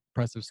really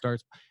impressive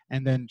starts.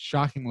 And then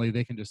shockingly,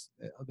 they've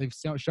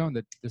shown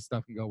that this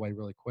stuff can go away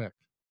really quick.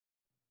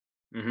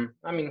 Mm-hmm.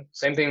 I mean,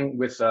 same thing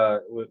with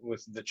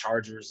the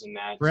Chargers and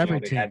that. For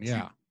every team,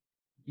 yeah.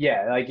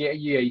 Yeah,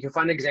 you can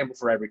find an example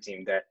for every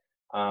team that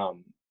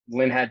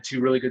Lynn had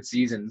 2 really good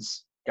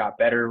seasons, got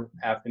better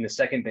in the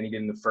second than he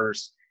did in the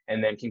first,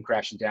 and then came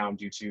crashing down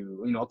due to,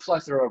 you know, a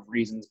plethora of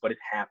reasons, but it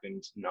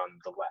happened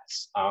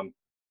nonetheless.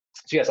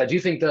 So yes, I do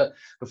think the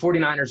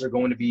 49ers are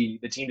going to be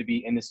the team to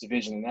beat in this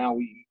division. And now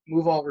we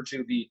move over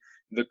to the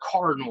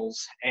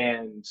Cardinals,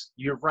 and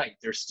you're right,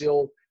 there's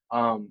still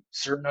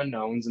certain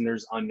unknowns, and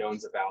there's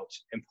unknowns about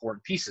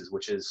important pieces,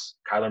 which is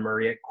Kyler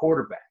Murray at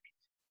quarterback,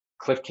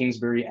 Cliff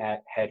Kingsbury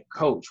at head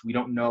coach. We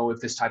don't know if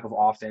this type of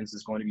offense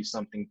is going to be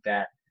something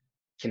that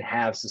can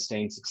have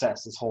sustained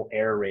success, this whole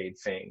air raid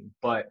thing.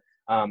 But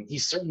he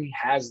certainly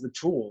has the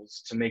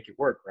tools to make it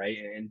work, right?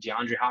 And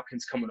DeAndre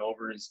Hopkins coming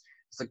over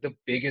it's like the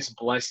biggest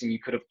blessing you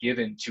could have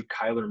given to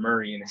Kyler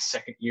Murray in his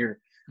second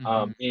year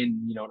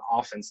in, you know, an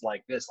offense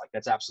like this. Like,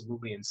 that's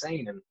absolutely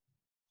insane. And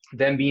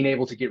them being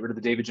able to get rid of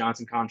the David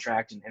Johnson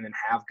contract and then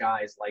have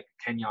guys like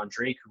Kenyon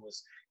Drake, who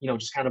was, you know,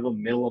 just kind of a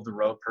middle of the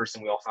road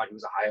person. We all thought he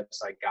was a high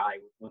upside guy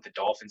with the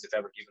Dolphins, if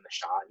ever given the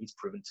shot. He's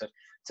proven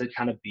to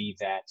kind of be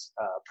that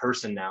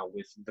person now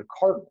with the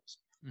Cardinals.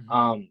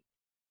 Mm-hmm.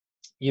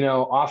 You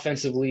know,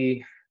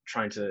 offensively,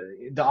 the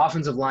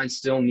offensive line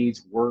still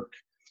needs work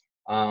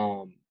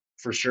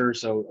for sure.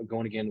 So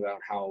going again about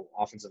how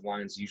offensive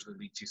lines usually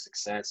lead to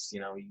success, you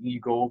know, you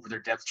go over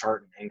their depth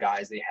chart and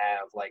guys they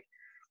have, like,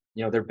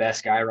 you know, their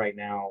best guy right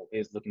now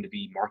is looking to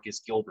be Marcus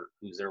Gilbert,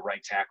 who's their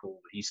right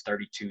tackle. He's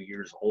 32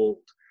 years old.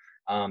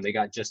 They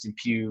got Justin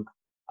Pugh,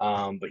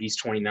 but he's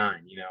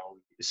 29. You know,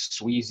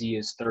 Sweezy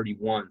is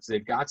 31. So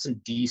they've got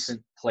some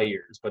decent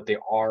players, but they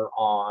are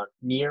on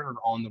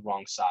the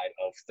wrong side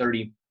of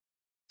 30.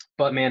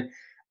 But, man,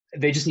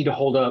 they just need to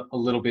hold up a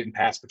little bit in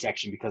pass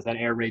protection, because that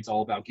air raid's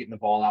all about getting the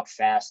ball out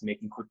fast,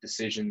 making quick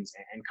decisions,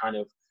 and kind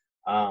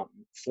of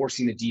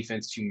forcing the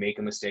defense to make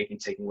a mistake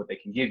and taking what they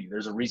can give you.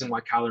 There's a reason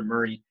why Kyler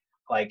Murray,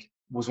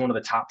 was one of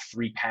the top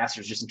 3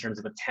 passers just in terms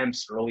of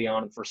attempts early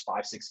on in the first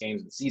 5-6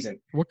 games of the season.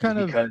 What kind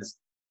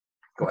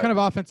of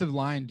offensive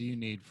line do you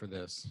need for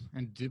this?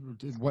 And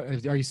what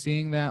are you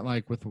seeing that,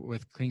 like, with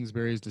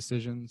Kingsbury's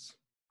decisions?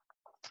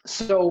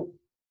 So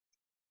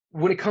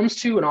when it comes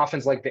to an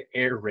offense like the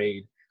air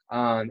raid,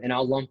 and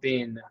I'll lump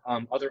in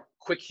other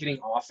quick hitting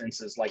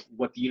offenses like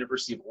what the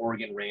University of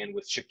Oregon ran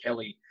with Chip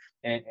Kelly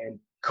and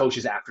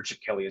coaches after Chip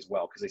Kelly as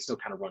well, because they still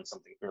kind of run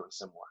something fairly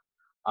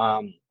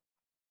similar.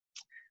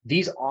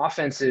 These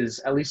offenses,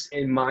 at least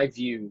in my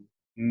view,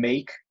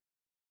 make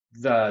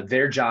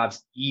their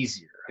jobs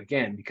easier,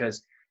 again,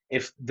 because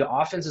if the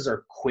offenses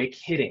are quick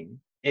hitting,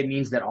 it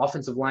means that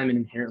offensive linemen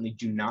inherently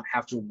do not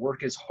have to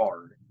work as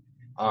hard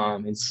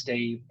and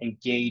stay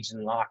engaged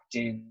and locked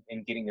in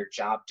and getting their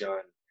job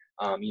done.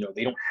 You know,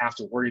 they don't have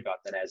to worry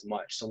about that as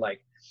much. So,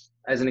 like,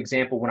 as an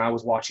example, when I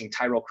was watching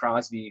Tyrell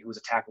Crosby, who was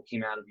a tackle,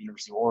 came out of the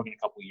University of Oregon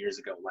a couple of years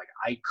ago, like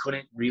I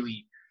couldn't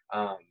really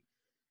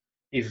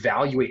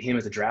evaluate him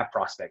as a draft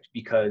prospect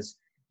because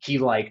he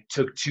like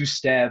took 2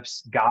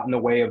 steps, got in the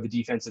way of the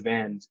defensive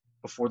end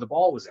before the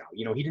ball was out.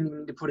 You know, he didn't even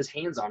need to put his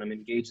hands on him and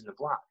engage in the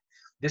block.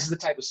 This is the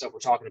type of stuff we're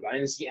talking about.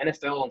 And it's the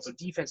NFL, and so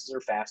defenses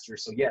are faster.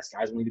 So, yes,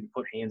 guys will need to be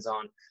put hands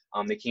on.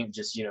 They can't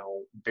just, you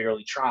know,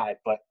 barely try.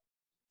 But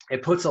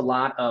it puts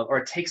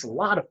it takes a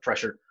lot of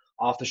pressure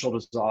off the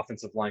shoulders of the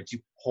offensive line to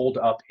hold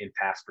up in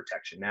pass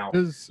protection. Now,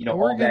 Does you know,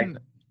 Oregon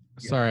 –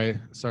 sorry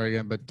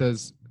again, but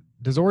does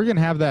Oregon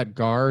have that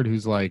guard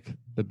who's like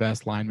the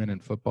best lineman in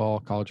football,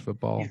 college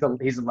football?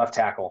 He's a left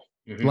tackle.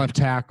 Mm-hmm. Left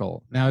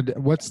tackle. Now,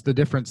 what's the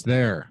difference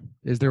there?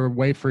 Is there a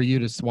way for you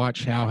to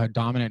watch how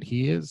dominant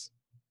he is?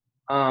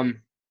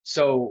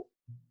 So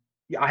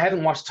I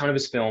haven't watched a ton of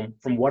his film.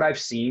 From what I've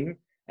seen,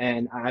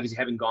 and I obviously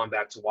haven't gone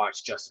back to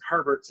watch Justin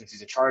Herbert since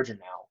he's a Charger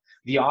now,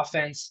 the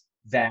offense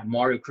that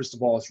Mario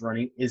Cristobal is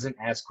running isn't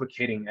as quick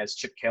hitting as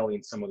Chip Kelly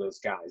and some of those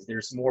guys.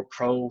 There's more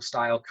pro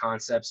style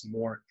concepts,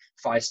 more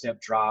 5-step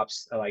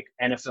drops, like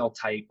NFL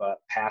type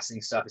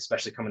passing stuff,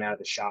 especially coming out of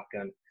the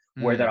shotgun,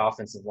 where that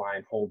offensive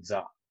line holds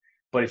up.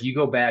 But if you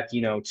go back,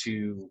 you know,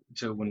 to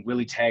when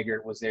Willie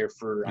Taggart was there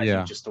for I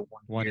think just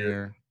one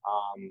year.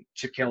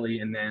 Chip Kelly,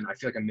 and then I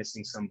feel like I'm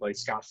missing somebody,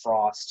 Scott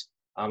Frost.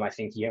 I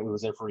think he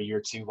was there for a year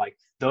or two. Like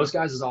those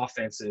guys'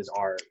 offenses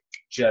are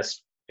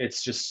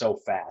it's just so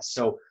fast.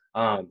 So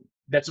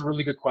that's a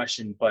really good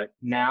question. But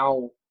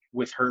now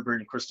with Herbert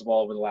and Cristobal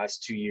over the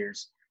last 2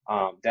 years,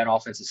 that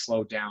offense has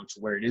slowed down to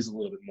where it is a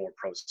little bit more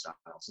pro style.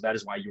 So that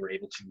is why you were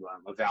able to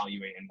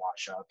evaluate and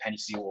watch Penny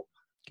Sewell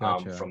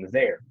from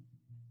there.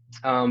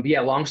 But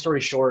yeah, long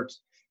story short,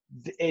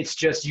 it's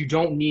just you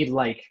don't need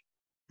like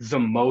the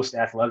most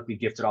athletically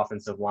gifted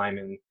offensive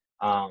lineman,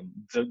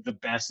 the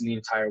best in the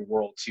entire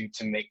world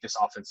to make this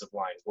offensive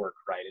line work,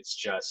 right? It's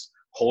just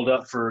hold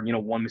up for, you know,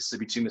 1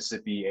 Mississippi, 2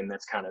 Mississippi, and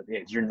that's kind of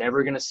it. You're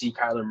never going to see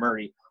Kyler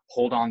Murray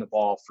hold on the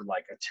ball for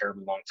like a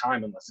terribly long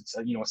time unless it's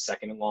a 2nd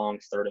and long,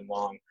 3rd and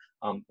long.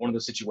 One of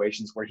those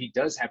situations where he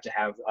does have to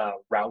have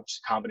route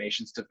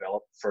combinations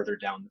develop further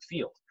down the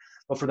field.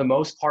 But for the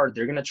most part,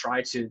 they're going to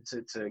try to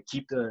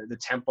keep the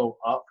tempo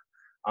up.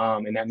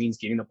 And that means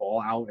getting the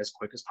ball out as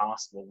quick as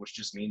possible, which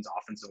just means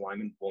offensive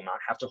linemen will not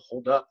have to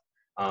hold up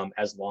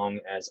as long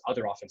as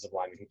other offensive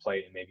linemen who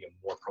play in maybe a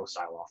more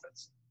pro-style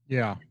offense.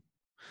 Yeah.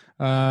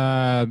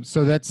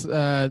 So that's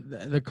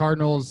the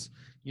Cardinals.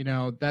 You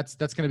know, that's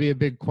going to be a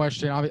big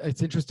question.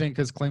 It's interesting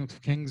because Cliff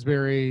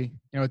Kingsbury,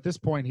 you know, at this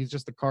point he's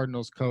just the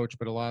Cardinals coach,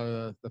 but a lot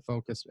of the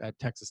focus at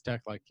Texas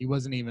Tech, like he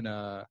wasn't even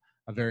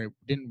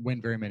didn't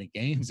win very many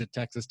games at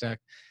Texas Tech,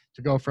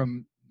 to go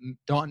from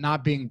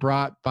not being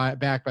brought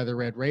back by the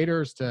Red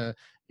Raiders to,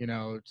 you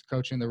know,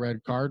 coaching the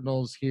Red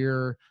Cardinals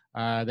here.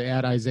 They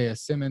add Isaiah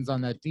Simmons on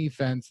that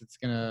defense. It's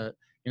going to,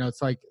 you know,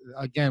 it's like,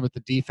 again, with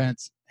the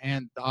defense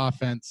and the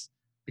offense,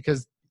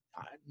 because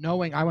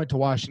knowing I went to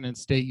Washington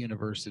State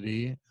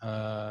University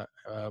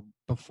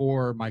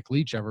before Mike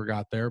Leach ever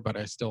got there, but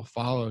I still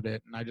followed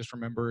it. And I just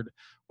remembered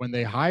when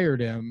they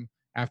hired him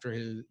after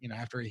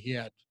he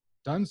had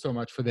done so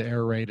much for the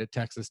air raid at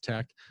Texas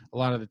Tech, a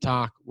lot of the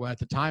talk at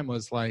the time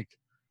was like,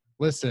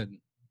 listen,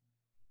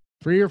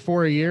 3 or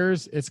 4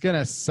 years, it's going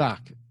to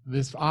suck.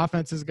 This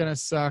offense is going to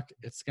suck.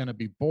 It's going to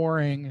be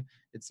boring.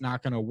 It's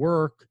not going to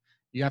work.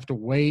 You have to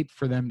wait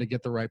for them to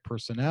get the right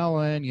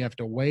personnel in. You have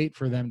to wait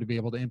for them to be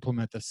able to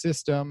implement the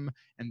system,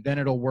 and then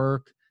it'll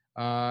work.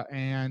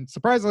 And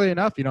surprisingly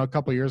enough, you know, a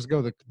couple of years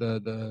ago,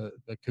 the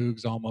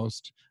Cougs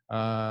almost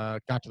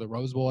got to the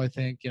Rose Bowl. I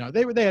think, you know,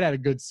 they had a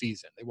good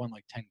season. They won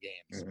like 10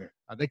 games.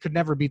 Mm-hmm. They could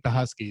never beat the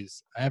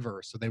Huskies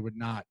ever, so they would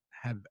not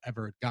have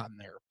ever gotten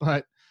there.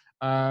 But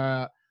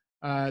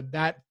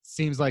that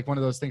seems like one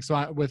of those things.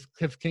 So with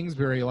Cliff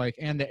Kingsbury, like,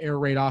 and the air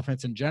raid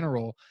offense in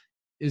general,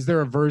 is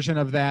there a version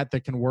of that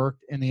can work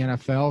in the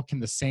NFL? Can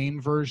the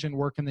same version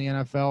work in the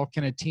NFL?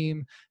 Can a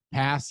team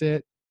pass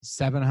it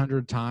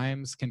 700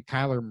 times? Can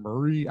Kyler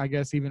Murray, I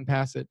guess, even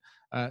pass it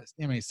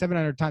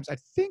 700 times? I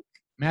think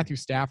Matthew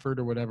Stafford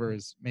or whatever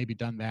has maybe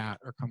done that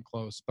or come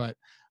close. But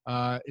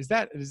is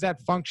that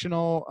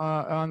functional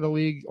on the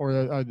league, or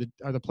are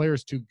the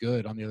players too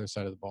good on the other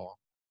side of the ball?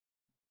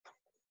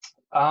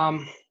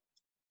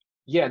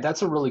 Yeah,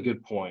 that's a really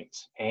good point.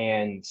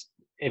 And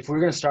if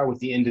we're going to start with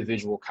the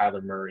individual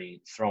Kyler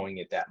Murray throwing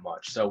it that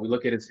much. So we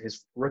look at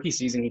his rookie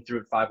season, he threw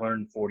it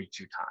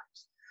 542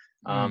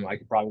 times. I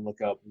could probably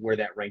look up where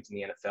that ranked in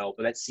the NFL,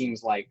 but that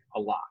seems like a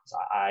lot.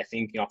 I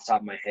think, off the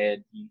top of my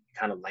head, you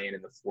kind of land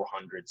in the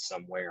 400s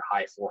somewhere,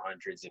 high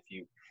 400s if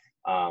you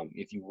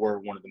were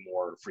one of the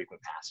more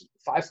frequent passers.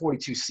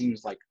 542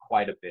 seems like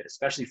quite a bit,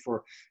 especially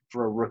for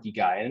a rookie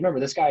guy. And remember,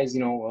 this guy is,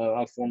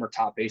 a former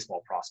top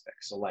baseball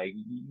prospect. So, like,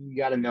 you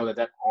got to know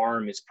that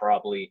arm is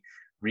probably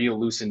real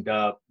loosened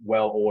up,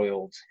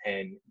 well-oiled,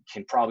 and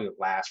can probably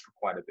last for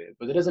quite a bit.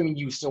 But that doesn't mean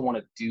you still want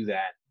to do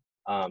that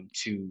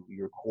to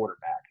your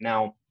quarterback.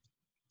 Now,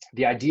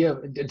 the idea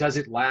of, does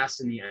it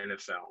last in the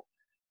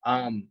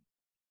NFL?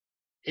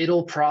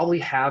 It'll probably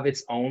have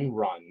its own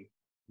run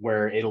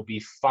where it'll be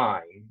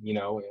fine,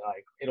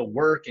 like it'll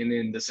work. And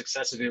then the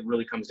success of it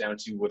really comes down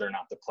to whether or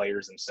not the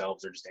players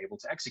themselves are just able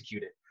to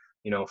execute it,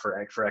 for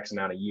X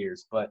amount of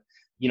years. But,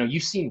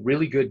 you've seen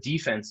really good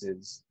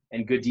defenses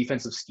and good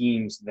defensive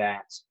schemes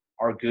that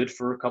are good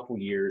for a couple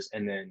years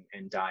and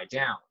die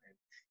down.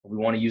 And we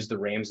want to use the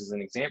Rams as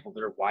an example.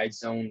 Their wide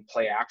zone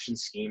play action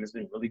scheme has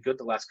been really good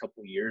the last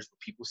couple of years, but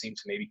people seem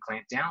to maybe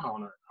clamp down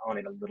on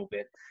it a little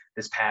bit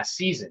this past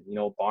season,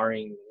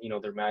 barring,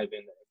 there might have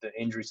been the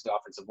injuries to the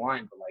offensive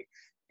line, but like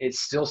it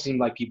still seemed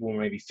like people were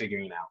maybe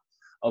figuring it out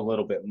a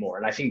little bit more.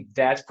 And I think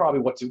that's probably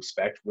what to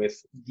expect with,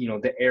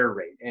 the air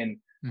raid. And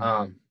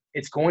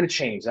it's going to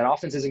change. That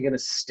offense isn't going to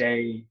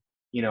stay,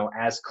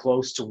 as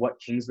close to what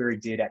Kingsbury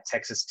did at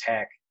Texas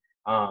Tech,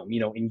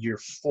 in year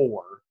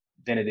 4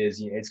 than it is.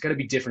 It's going to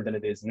be different than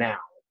it is now,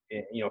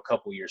 a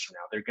couple years from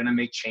now. They're going to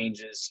make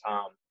changes.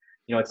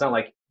 It's not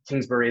like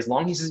Kingsbury, as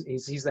long as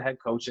he's the head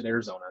coach at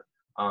Arizona,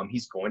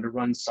 he's going to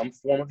run some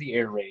form of the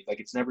air raid. Like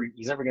he's never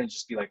going to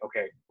just be like,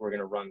 okay, we're going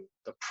to run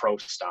the pro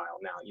style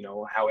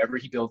now. However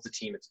he builds the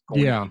team, it's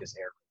going to be this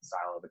air raid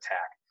style of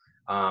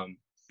attack.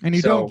 And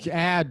you don't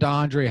add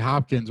DeAndre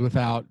Hopkins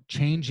without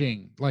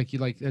changing. Like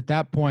at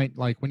that point,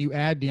 like when you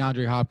add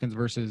DeAndre Hopkins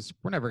versus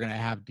we're never going to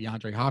have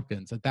DeAndre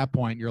Hopkins. At that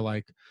point, you're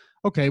like,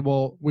 okay,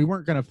 well, we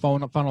weren't going to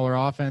funnel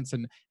our offense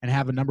and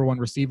have a number one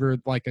receiver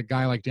like a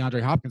guy like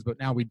DeAndre Hopkins, but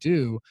now we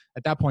do.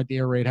 At that point, the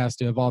air raid has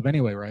to evolve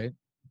anyway, right?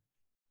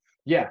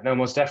 Yeah, no,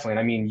 most definitely. And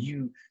I mean,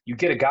 you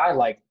get a guy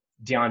like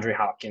DeAndre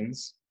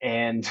Hopkins,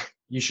 and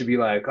you should be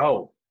like,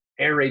 oh,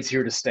 air raid's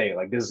here to stay.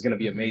 Like this is going to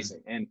be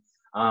amazing. And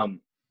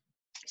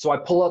so I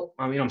pull up.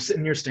 I'm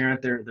sitting here staring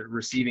at their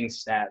receiving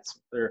stats,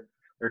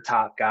 their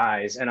top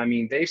guys, and I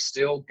mean, they've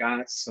still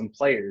got some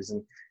players,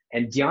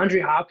 and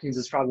DeAndre Hopkins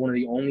is probably one of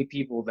the only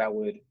people that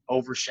would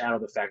overshadow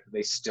the fact that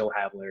they still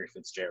have Larry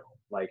Fitzgerald.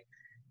 Like,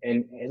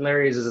 and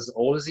Larry is as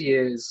old as he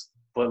is,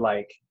 but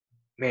like,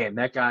 man,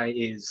 that guy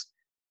is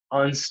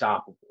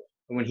unstoppable.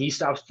 And when he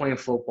stops playing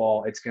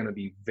football, it's going to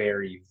be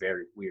very,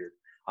 very weird.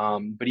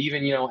 But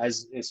even,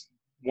 as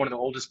one of the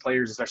oldest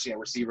players, especially at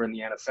receiver in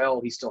the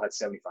NFL, he still had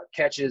 75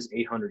 catches,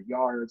 800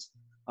 yards,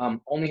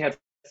 only had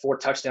 4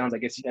 touchdowns. I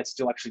guess that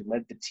still actually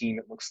led the team.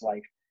 It looks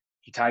like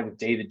he tied with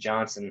David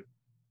Johnson.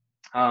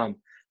 But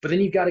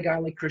then you got a guy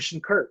like Christian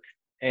Kirk,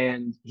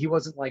 and he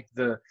wasn't like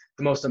the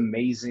most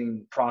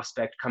amazing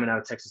prospect coming out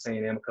of Texas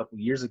A&M a couple of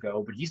years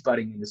ago, but he's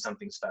budding into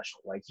something special.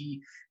 Like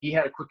he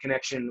had a quick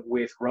connection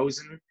with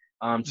Rosen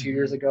 2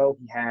 years ago.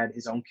 He had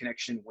his own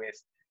connection with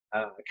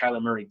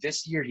Kyler Murray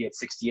this year. He had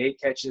 68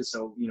 catches,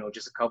 so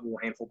just a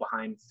handful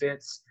behind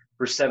Fitz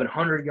for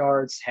 700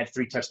 yards. Had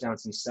 3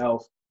 touchdowns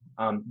himself.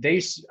 And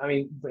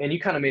you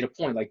kind of made a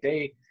point. Like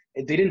they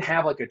didn't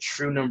have like a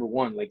true number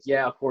one. Like,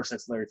 yeah, of course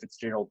that's Larry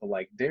Fitzgerald, but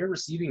like their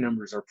receiving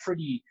numbers are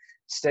pretty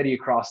steady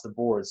across the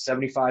board.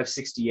 75,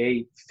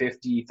 68,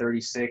 50,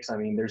 36. I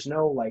mean, there's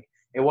no like,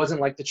 it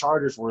wasn't like the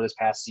Chargers were this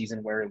past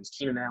season where it was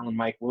Keenan Allen,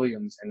 Mike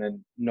Williams, and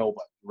then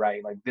nobody,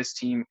 right? Like this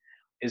team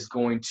is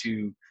going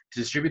to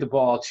distribute the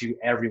ball to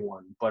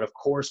everyone. But of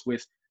course,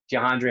 with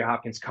DeAndre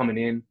Hopkins coming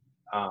in,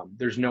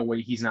 there's no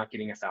way he's not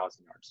getting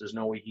 1,000 yards. There's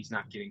no way he's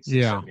not getting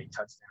 6, 7, 8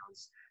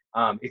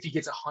 touchdowns. If he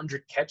gets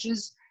 100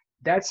 catches,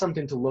 that's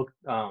something to look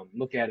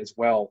at as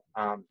well.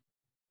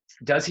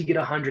 Does he get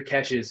 100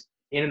 catches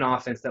in an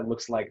offense that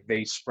looks like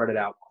they spread it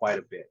out quite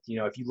a bit?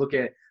 If you look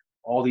at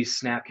all these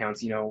snap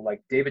counts,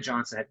 like David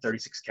Johnson had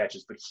 36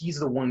 catches, but he's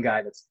the one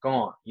guy that's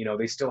gone.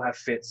 They still have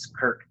Fitz,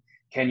 Kirk,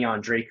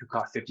 Kenyon Drake, who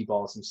caught 50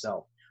 balls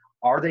himself.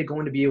 Are they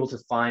going to be able to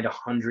find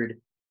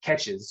 100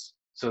 catches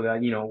so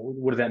that,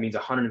 what does that mean?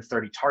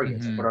 130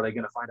 targets, but are they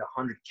going to find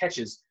 100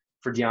 catches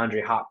for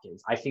DeAndre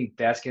Hopkins? I think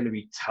that's going to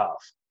be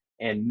tough.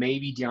 And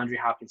maybe DeAndre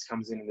Hopkins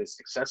comes in and is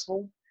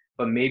successful,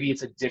 but maybe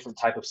it's a different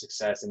type of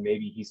success, and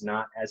maybe he's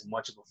not as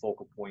much of a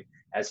focal point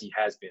as he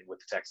has been with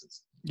the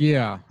Texans.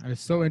 Yeah,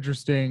 it's so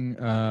interesting.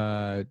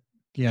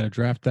 To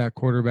draft that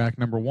quarterback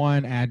number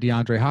 1, add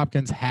DeAndre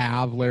Hopkins,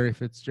 have Larry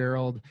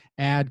Fitzgerald,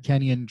 add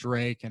Kenyon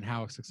Drake, and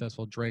how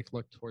successful Drake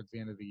looked towards the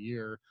end of the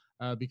year.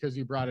 Because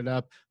you brought it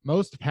up,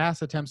 most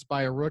pass attempts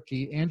by a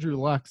rookie: Andrew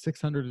Luck,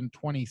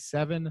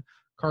 627.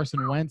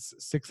 Carson Wentz,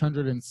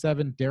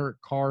 607.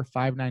 Derek Carr,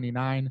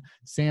 599.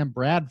 Sam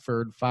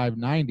Bradford,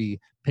 590.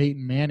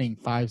 Peyton Manning,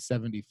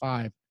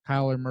 575.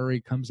 Kyler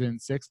Murray comes in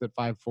 6th at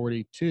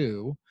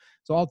 542.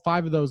 So all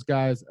 5 of those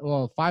guys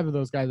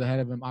ahead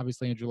of him.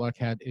 Obviously, Andrew Luck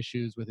had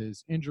issues with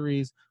his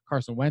injuries.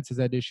 Carson Wentz has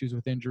had issues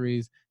with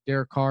injuries.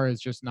 Derek Carr has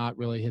just not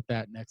really hit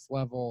that next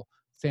level.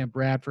 Sam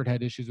Bradford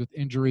had issues with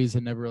injuries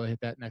and never really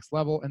hit that next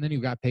level. And then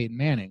you've got Peyton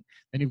Manning.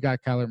 Then you've got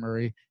Kyler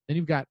Murray. Then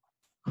you've got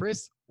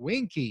Chris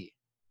Winkie.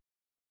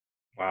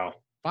 Wow.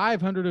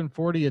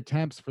 540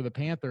 attempts for the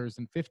Panthers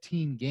in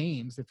 15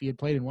 games. If he had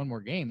played in one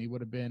more game, he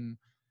would have been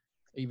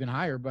even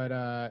higher.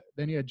 But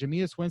then you had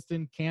Jameis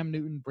Winston, Cam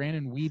Newton,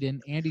 Brandon Weeden,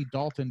 Andy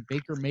Dalton,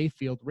 Baker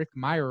Mayfield, Rick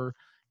Meyer,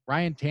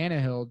 Ryan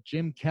Tannehill,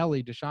 Jim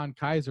Kelly, Deshaun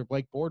Kaiser,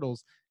 Blake Bortles,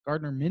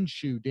 Gardner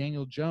Minshew,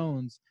 Daniel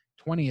Jones,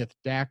 20th,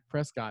 Dak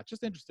Prescott.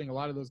 Just interesting. A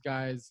lot of those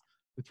guys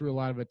who threw a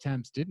lot of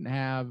attempts didn't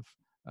have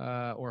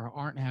or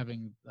aren't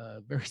having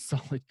very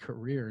solid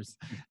careers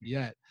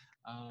yet.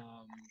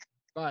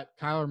 But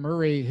Kyler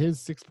Murray, his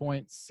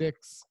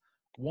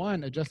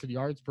 6.61 adjusted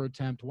yards per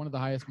attempt, one of the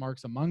highest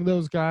marks among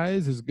those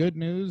guys, is good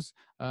news.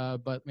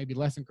 But maybe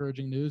less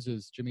encouraging news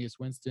is Jameis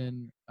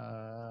Winston,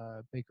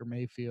 Baker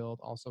Mayfield,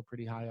 also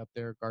pretty high up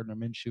there. Gardner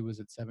Minshew was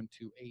at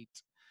 7.28.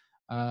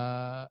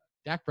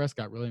 Dak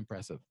Prescott, really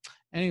impressive.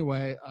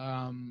 Anyway,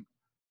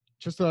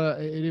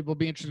 it will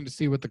be interesting to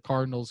see what the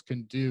Cardinals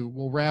can do.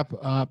 We'll wrap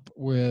up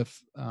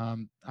with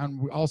I'm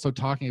also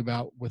talking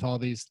about with all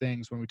these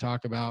things when we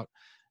talk about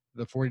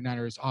the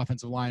 49ers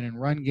offensive line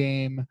and run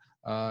game.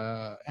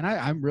 And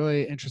I'm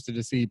really interested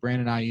to see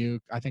Brandon Ayuk.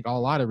 I think a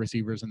lot of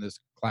receivers in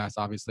this class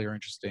obviously are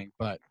interesting,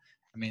 but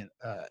I mean,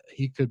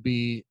 he could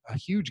be a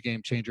huge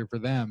game changer for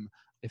them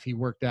if he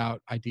worked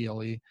out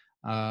ideally.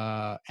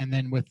 And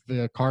then with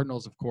the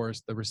Cardinals, of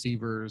course, the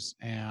receivers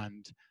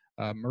and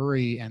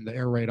Murray and the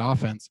air raid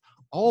offense,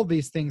 all of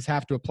these things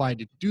have to apply.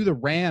 Do the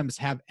Rams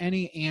have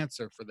any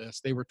answer for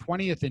this? They were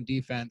 20th in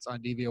defense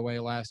on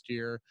DVOA last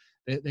year.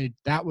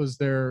 That was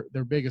their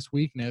biggest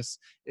weakness.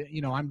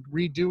 You know, I'm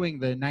redoing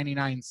the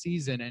 99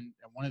 season, and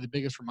one of the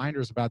biggest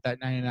reminders about that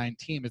 99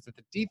 team is that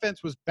the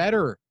defense was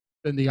better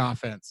than the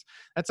offense.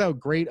 That's how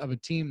great of a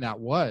team that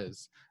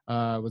was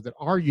that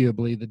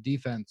arguably the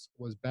defense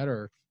was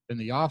better than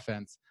the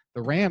offense.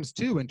 The Rams,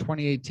 too, in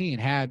 2018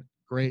 had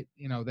great,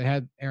 they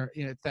had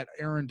it's that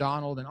Aaron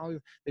Donald and all.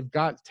 They've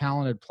got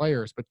talented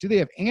players, but do they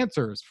have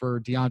answers for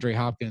DeAndre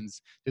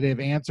Hopkins? Do they have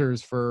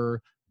answers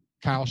for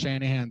Kyle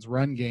Shanahan's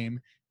run game?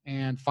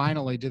 And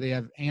finally, do they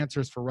have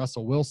answers for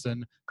Russell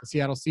Wilson? The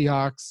Seattle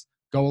Seahawks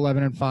go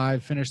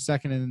 11-5, finish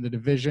second in the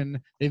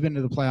division. They've been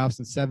to the playoffs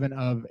in 7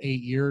 of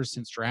 8 years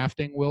since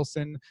drafting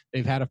Wilson.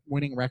 They've had a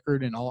winning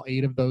record in all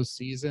 8 of those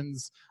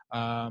seasons.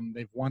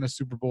 They've won a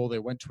Super Bowl. They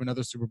went to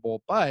another Super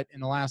Bowl. But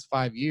in the last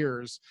 5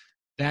 years,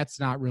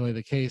 that's not really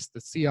the case. The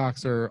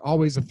Seahawks are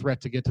always a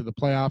threat to get to the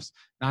playoffs,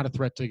 not a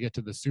threat to get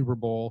to the Super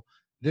Bowl.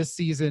 This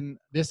season,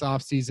 this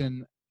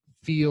offseason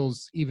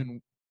feels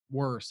even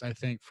worse, I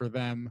think, for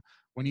them.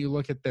 When you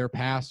look at their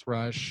pass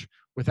rush,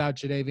 without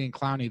Jadeveon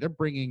Clowney, they're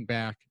bringing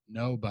back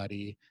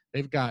nobody.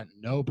 They've got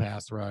no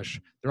pass rush.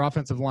 Their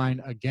offensive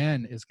line,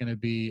 again, is going to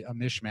be a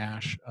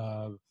mishmash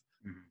of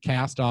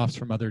cast-offs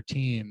from other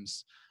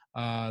teams.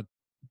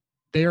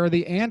 They are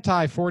the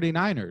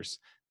anti-49ers.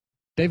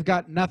 They've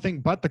got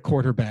nothing but the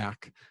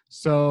quarterback.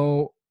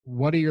 So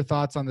what are your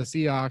thoughts on the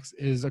Seahawks?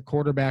 Is a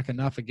quarterback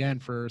enough, again,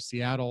 for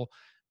Seattle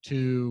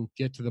to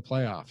get to the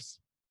playoffs?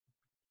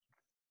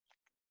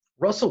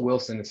 Russell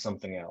Wilson is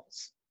something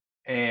else.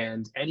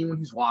 And anyone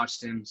who's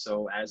watched him,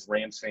 so as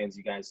Rams fans,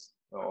 you guys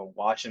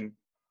watch him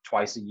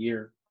twice a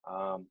year.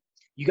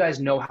 You guys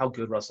know how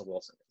good Russell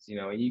Wilson is. You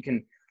know, you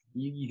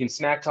can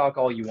smack talk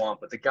all you want,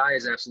 but the guy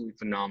is absolutely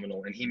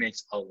phenomenal, and he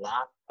makes a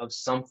lot of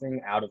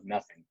something out of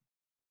nothing.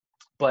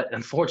 But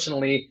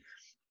unfortunately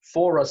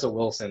for Russell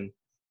Wilson,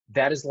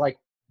 that is like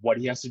what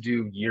he has to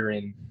do year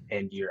in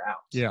and year out.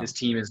 Yeah. This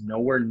team is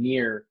nowhere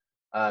near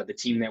the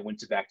team that went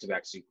to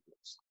back-to-back Super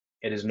Bowls.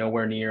 It is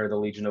nowhere near the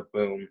Legion of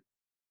Boom.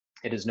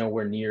 It is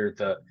nowhere near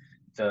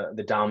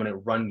the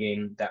dominant run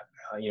game that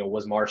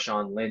was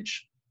Marshawn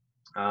Lynch.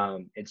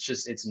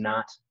 It's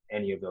not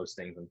any of those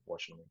things,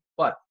 unfortunately.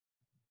 But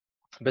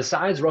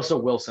besides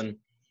Russell Wilson,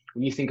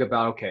 when you think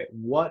about, okay,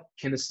 what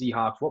can the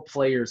Seahawks, what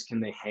players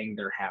can they hang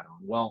their hat on?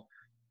 Well,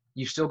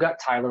 you've still got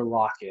Tyler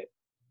Lockett,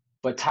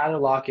 but Tyler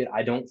Lockett,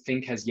 I don't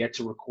think, has yet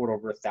to record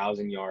over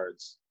 1,000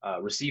 yards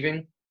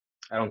receiving.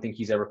 I don't think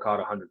he's ever caught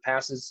 100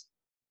 passes.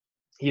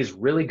 He is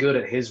really good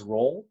at his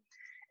role,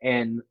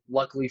 and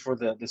luckily for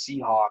the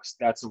Seahawks,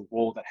 that's a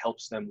role that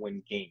helps them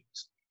win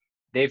games.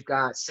 They've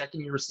got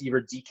second-year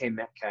receiver DK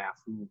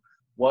Metcalf, who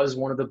was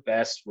one of the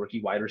best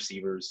rookie wide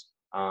receivers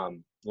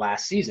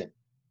last season.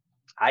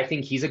 I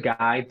think he's a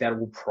guy that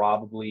will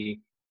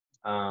probably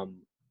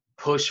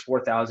push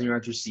 4,000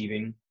 yards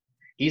receiving.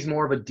 He's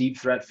more of a deep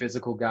threat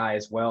physical guy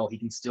as well. He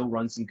can still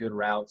run some good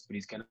routes, but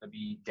he's going to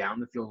be down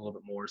the field a little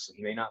bit more, so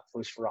he may not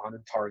push for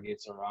 100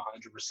 targets or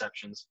 100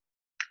 receptions.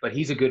 But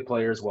he's a good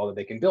player as well that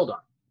they can build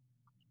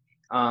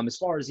on. As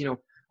far as,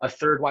 a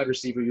third wide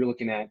receiver, you're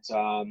looking at,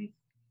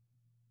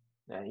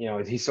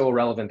 he's so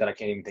irrelevant that I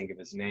can't even think of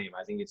his name.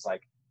 I think it's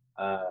like,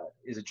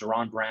 is it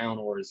Jerron Brown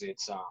or is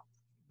it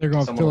they're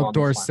going Philip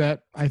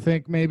Dorsett, I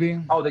think, maybe.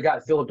 Oh, they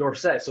got Philip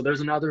Dorsett. So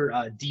there's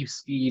another deep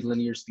speed,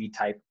 linear speed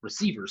type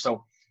receiver.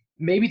 So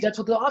maybe that's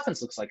what the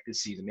offense looks like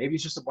this season. Maybe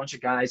it's just a bunch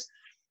of guys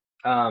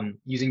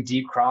using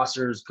deep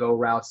crossers, go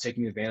routes,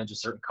 taking advantage of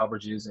certain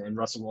coverages, and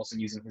Russell Wilson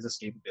using his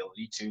escape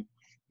ability to,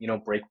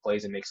 break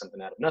plays and make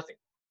something out of nothing.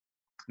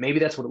 Maybe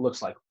that's what it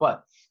looks like.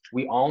 But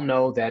we all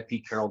know that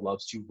Pete Carroll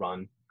loves to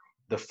run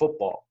the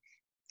football.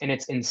 And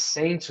it's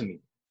insane to me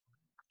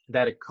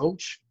that a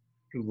coach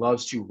who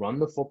loves to run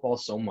the football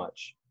so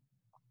much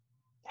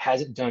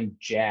hasn't done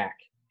jack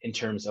in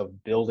terms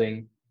of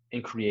building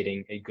and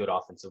creating a good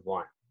offensive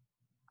line.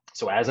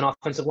 So as an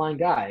offensive line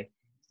guy,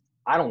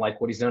 I don't like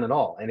what he's done at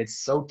all. And it's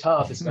so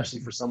tough,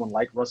 especially for someone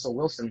like Russell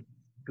Wilson,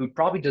 who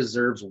probably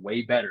deserves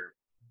way better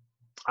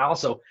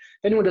If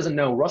anyone doesn't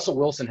know, Russell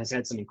Wilson has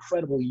had some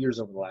incredible years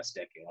over the last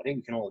decade. I think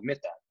we can all admit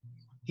that.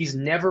 He's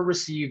never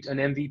received an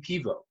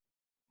MVP vote.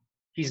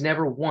 He's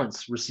never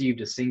once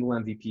received a single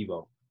MVP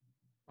vote.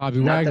 Bobby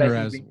Wagner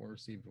has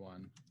received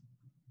one.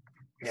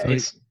 Yeah,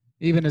 so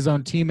even his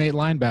own teammate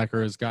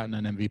linebacker has gotten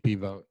an MVP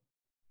vote.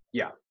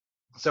 Yeah.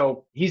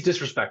 So he's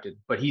disrespected,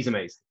 but he's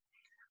amazing.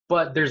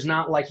 But there's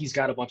not like he's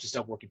got a bunch of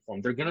stuff working for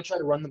him. They're going to try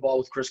to run the ball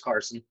with Chris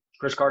Carson.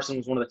 Chris Carson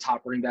was one of the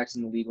top running backs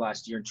in the league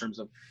last year in terms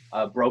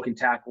of broken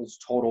tackles,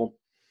 total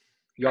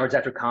yards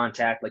after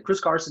contact. Like, Chris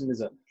Carson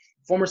is a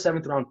former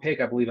 7th-round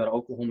pick, I believe, out of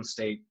Oklahoma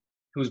State,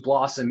 who's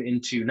blossomed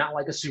into not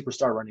like a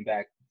superstar running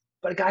back,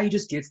 but a guy who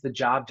just gets the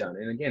job done.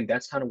 And again,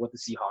 that's kind of what the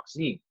Seahawks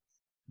need.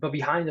 But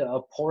behind a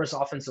porous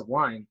offensive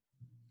line,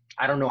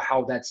 I don't know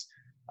how that's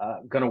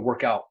going to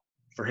work out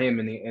for him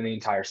in the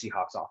entire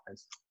Seahawks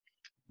offense.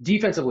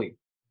 Defensively,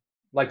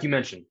 like you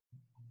mentioned,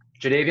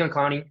 Jadeveon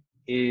Clowney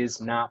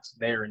is not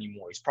there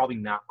anymore. He's probably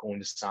not going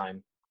to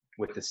sign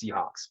with the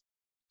Seahawks.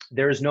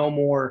 There is no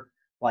more,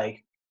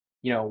 like,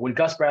 when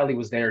Gus Bradley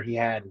was there, he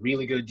had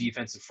really good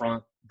defensive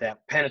front that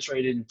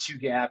penetrated and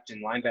two-gapped,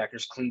 and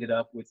linebackers cleaned it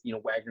up with,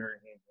 Wagner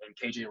and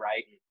KJ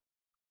Wright. And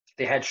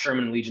they had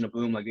Sherman and Legion of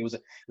Boom. Like, it was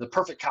a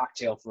perfect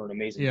cocktail for an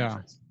amazing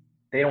defense.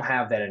 They don't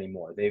have that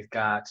anymore. They've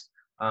got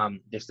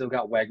they've still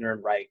got Wagner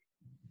and Wright,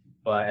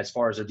 but as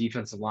far as their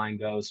defensive line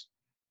goes,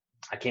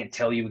 I can't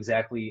tell you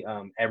exactly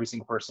every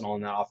single person on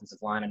that offensive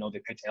line. I know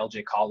they picked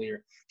LJ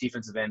Collier,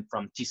 defensive end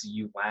from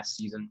TCU last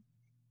season.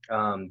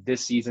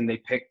 This season they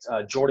picked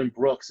Jordan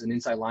Brooks, an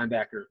inside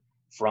linebacker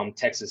from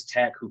Texas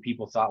Tech, who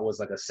people thought was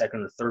like a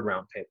 2nd or 3rd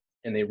round pick,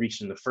 and they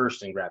reached in the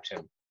 1st and grabbed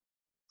him.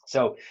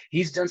 So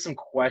he's done some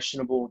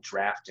questionable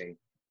drafting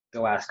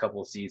the last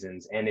couple of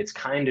seasons, and it's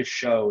kind of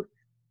showed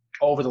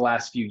over the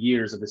last few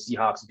years of the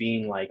Seahawks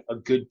being like a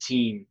good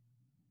team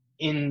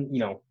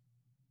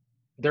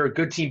they're a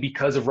good team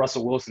because of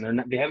Russell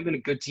Wilson. They haven't been a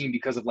good team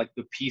because of like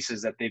the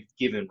pieces that they've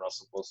given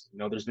Russell Wilson.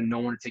 There's been no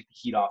one to take the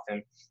heat off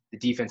him. The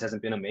defense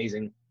hasn't been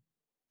amazing.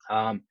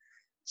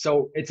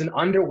 So it's an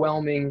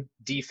underwhelming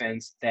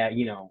defense that,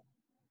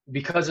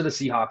 because of the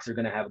Seahawks, they're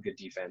going to have a good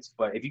defense.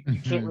 But if you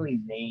can't really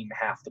name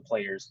half the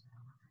players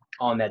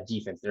on that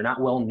defense, they're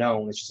not well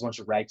known. It's just a bunch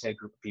of ragtag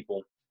group of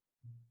people.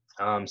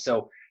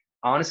 So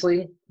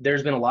honestly,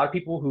 there's been a lot of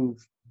people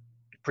who've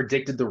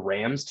predicted the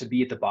Rams to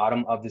be at the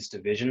bottom of this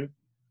division.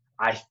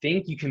 I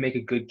think you can make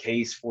a good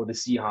case for the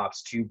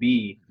Seahawks to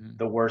be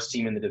the worst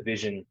team in the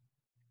division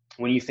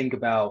when you think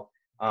about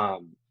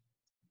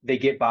they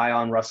get by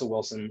on Russell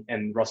Wilson,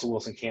 and Russell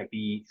Wilson can't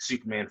be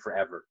Superman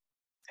forever.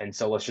 And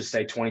so let's just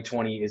say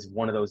 2020 is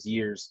one of those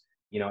years.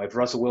 If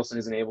Russell Wilson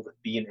isn't able to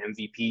be an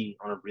MVP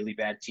on a really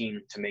bad team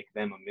to make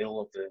them a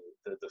middle of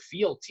the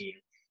field team,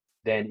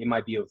 then it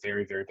might be a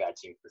very, very bad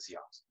team for the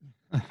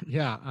Seahawks.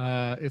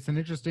 Yeah, it's an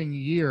interesting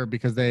year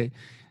because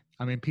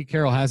Pete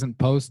Carroll hasn't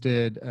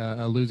posted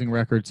a losing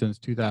record since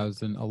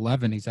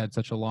 2011. He's had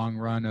such a long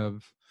run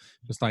of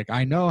just like,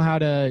 I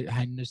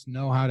just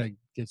know how to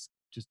just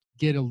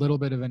get a little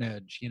bit of an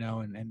edge,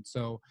 and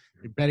so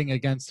you're betting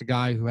against a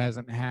guy who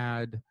hasn't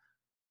had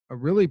a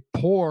really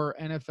poor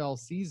NFL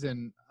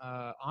season,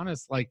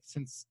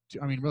 since,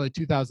 really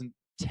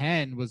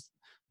 2010 was,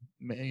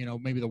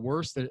 maybe the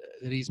worst that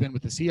he's been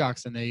with the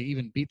Seahawks, and they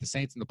even beat the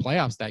Saints in the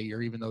playoffs that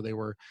year, even though they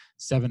were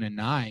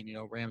 7-9.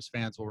 Rams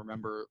fans will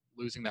remember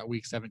losing that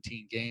Week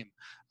 17 game,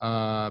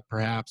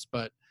 perhaps.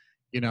 But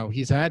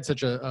he's had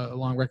such a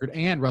long record,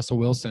 and Russell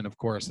Wilson, of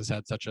course, has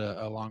had such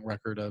a long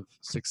record of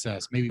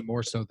success, maybe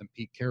more so than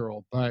Pete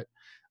Carroll, but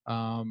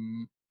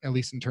at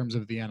least in terms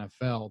of the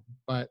NFL.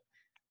 But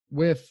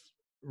with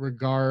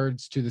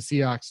regards to the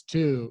Seahawks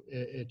too,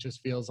 it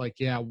just feels like,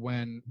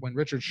 when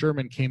Richard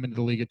Sherman came into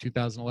the league in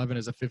 2011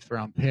 as a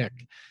 5th-round pick,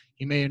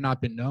 he may have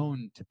not been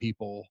known to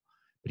people,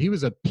 but he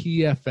was a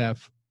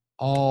PFF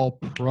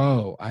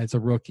All-Pro as a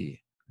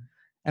rookie.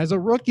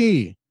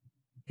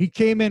 He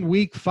came in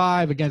Week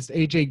 5 against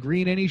AJ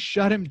Green and he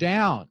shut him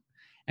down.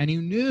 And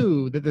you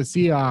knew that the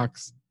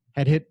Seahawks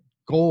had hit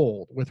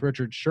gold with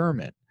Richard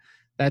Sherman.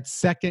 That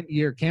second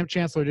year, Cam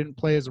Chancellor didn't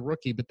play as a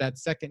rookie, but that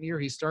second year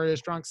he started as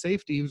strong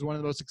safety. He was one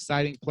of the most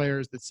exciting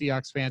players that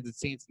Seahawks fans had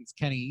seen since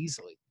Kenny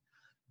Easley.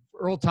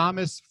 Earl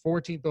Thomas,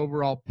 14th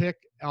overall pick,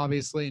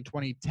 obviously in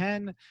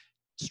 2010,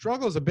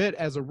 struggles a bit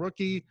as a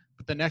rookie,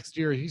 but the next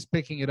year he's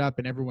picking it up,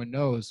 and everyone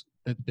knows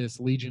that this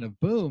Legion of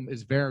Boom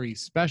is very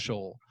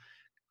special.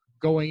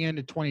 Going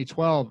into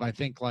 2012, I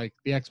think like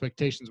the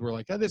expectations were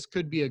like, this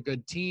could be a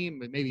good team,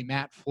 but maybe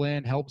Matt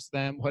Flynn helps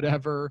them,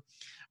 whatever.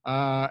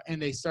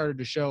 And they started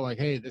to show like,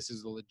 hey, this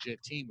is a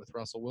legit team with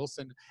Russell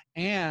Wilson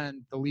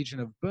and the Legion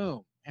of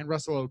Boom. And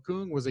Russell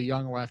Okung was a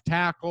young left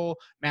tackle.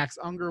 Max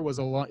Unger was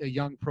a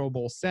young Pro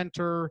Bowl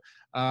center.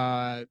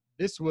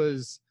 This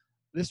was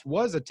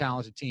a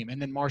talented team.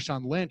 And then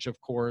Marshawn Lynch, of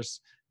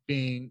course,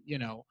 being,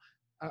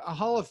 a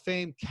Hall of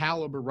Fame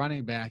caliber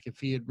running back if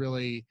he had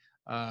really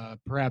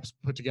perhaps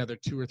put together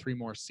 2 or 3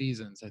 more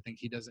seasons. I think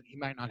he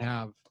might not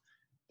have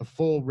the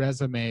full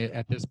resume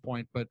at this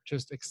point, but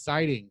just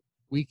exciting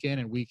week in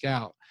and week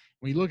out.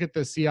 When you look at the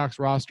Seahawks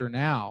roster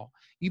now,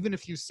 even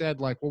if you said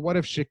like, well, what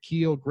if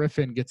Shaquille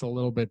Griffin gets a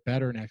little bit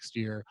better next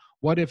year?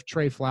 What if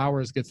Trey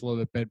Flowers gets a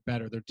little bit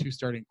better? They're 2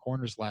 starting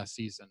corners last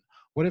season.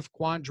 What if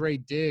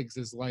Quandre Diggs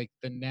is like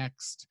the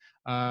next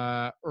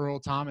Earl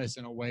Thomas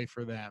in a way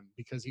for them,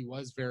 because he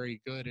was very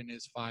good in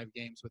his 5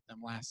 games with them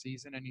last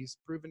season, and he's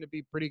proven to be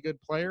a pretty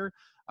good player.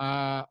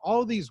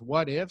 All these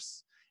what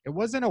ifs. It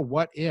wasn't a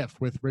what if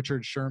with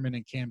Richard Sherman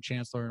and Cam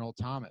Chancellor and Earl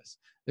Thomas.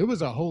 It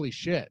was a holy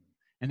shit.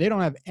 And they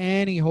don't have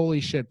any holy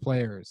shit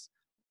players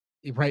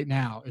right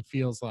now, it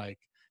feels like.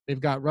 They've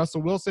got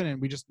Russell Wilson, and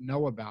we just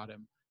know about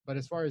him. But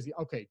as far as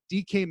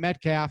DK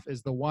Metcalf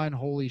is the one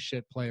holy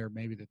shit player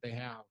maybe that they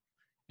have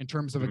in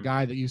terms of a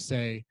guy that you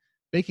say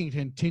they can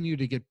continue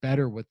to get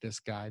better with this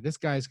guy. This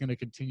guy's going to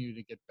continue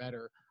to get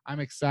better.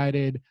 I'm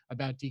excited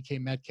about DK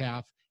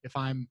Metcalf if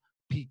I'm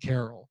Pete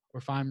Carroll or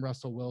if I'm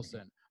Russell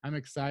Wilson. I'm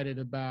excited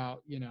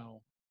about,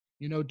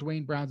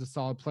 Dwayne Brown's a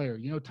solid player.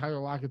 Tyler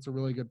Lockett's a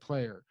really good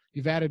player.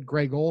 You've added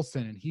Greg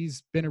Olsen, and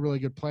he's been a really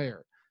good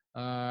player.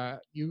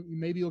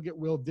 Maybe you'll get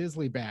Will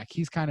Disley back.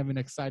 He's kind of an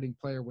exciting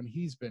player when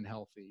he's been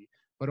healthy.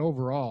 But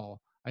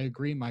overall, I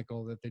agree,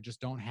 Michael, that they just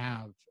don't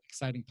have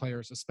exciting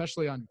players,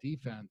 especially on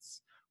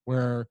defense,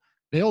 where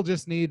they'll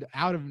just need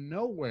out of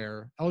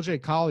nowhere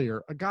LJ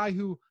Collier, a guy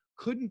who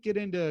couldn't get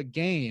into a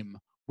game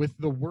with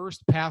the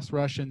worst pass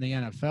rush in the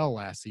NFL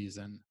last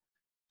season.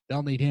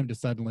 They'll need him to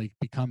suddenly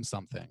become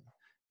something.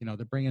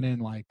 They're bringing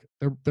in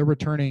they're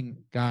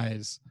returning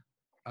guys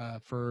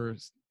for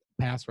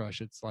pass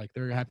rush. It's like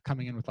they're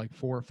coming in with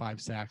 4 or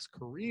 5 sacks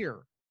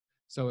career.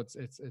 So it's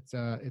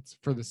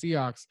for the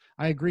Seahawks.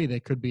 I agree they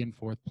could be in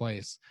 4th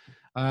place.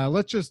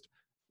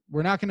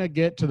 We're not going to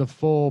get to the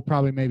full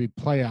probably maybe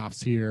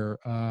playoffs here,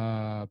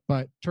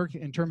 but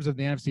in terms of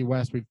the NFC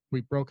West,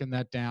 we've broken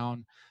that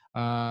down.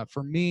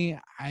 For me,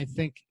 I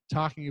think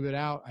talking it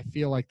out, I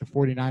feel like the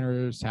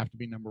 49ers have to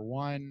be number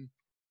 1.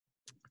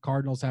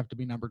 Cardinals have to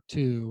be number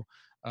 2.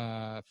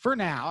 For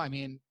now, I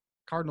mean,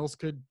 Cardinals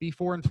could be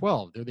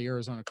 4-12. They're the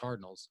Arizona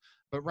Cardinals.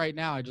 But right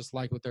now, I just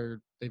like what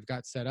they've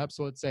got set up.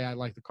 So let's say I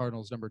like the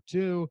Cardinals number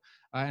 2.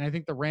 And I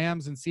think the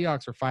Rams and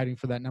Seahawks are fighting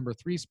for that number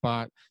 3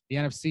 spot. The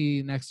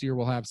NFC next year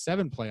will have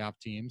 7 playoff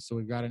teams. So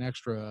we've got an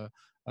extra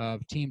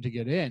team to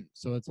get in.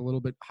 So it's a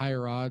little bit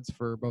higher odds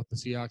for both the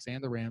Seahawks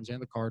and the Rams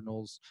and the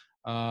Cardinals.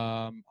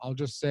 I'll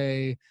just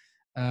say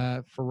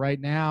for right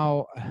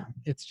now,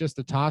 it's just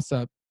a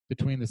toss-up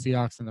between the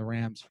Seahawks and the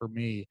Rams for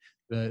me.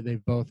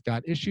 They've both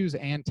got issues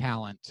and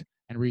talent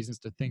and reasons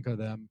to think of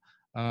them.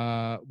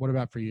 What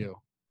about for you?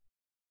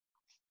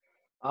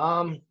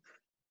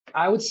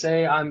 I would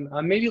say I'm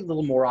maybe a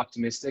little more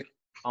optimistic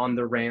on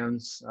the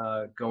Rams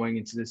going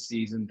into this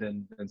season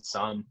than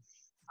some.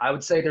 I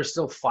would say they're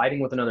still fighting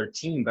with another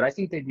team, but I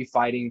think they'd be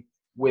fighting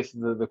with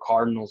the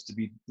Cardinals to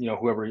be,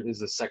 whoever is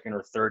the 2nd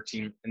or 3rd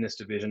team in this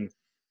division.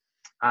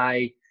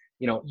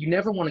 You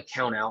never want to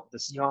count out the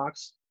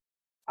Seahawks.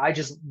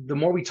 The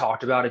more we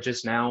talked about it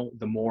just now,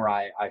 the more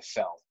I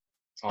fell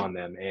on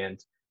them. And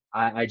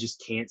I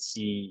just can't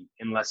see,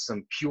 unless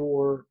some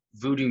pure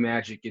voodoo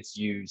magic gets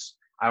used,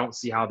 I don't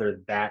see how they're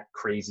that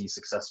crazy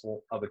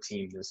successful of a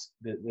team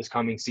this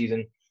coming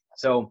season.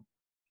 So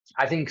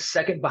I think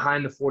second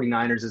behind the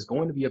 49ers is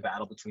going to be a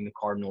battle between the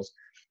Cardinals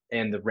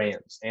and the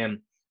Rams. And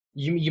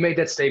you made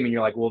that statement.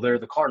 You're like, well, they're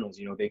the Cardinals.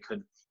 They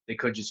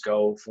could just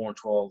go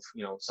 4-12,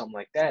 something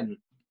like that. And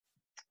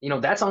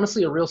that's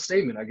honestly a real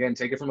statement. Again,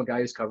 take it from a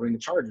guy who's covering the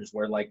Chargers,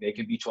 where they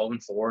can be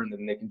 12-4 and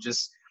then they can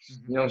just,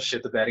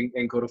 shit the bed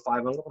and go to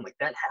 5-1.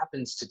 That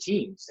happens to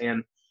teams.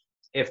 And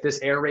if this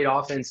air raid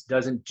offense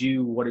doesn't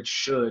do what it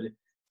should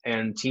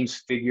and teams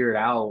figure it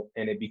out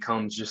and it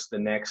becomes just the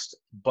next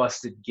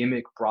busted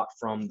gimmick brought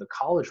from the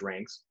college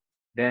ranks,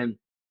 then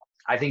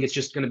I think it's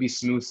just going to be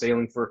smooth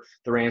sailing for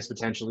the Rams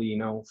potentially,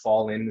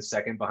 fall in the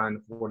second behind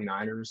the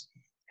 49ers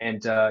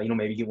and,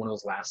 maybe get one of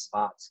those last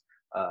spots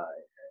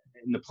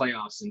in the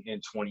playoffs in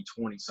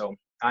 2020. So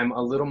I'm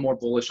a little more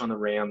bullish on the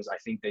Rams. I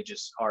think they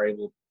just are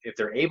able, if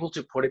they're able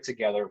to put it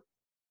together,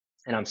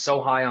 and I'm so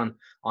high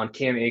on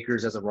Cam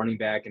Akers as a running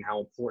back and how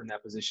important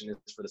that position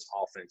is for this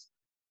offense,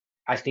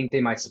 I think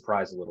they might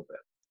surprise a little bit.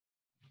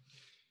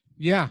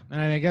 Yeah, and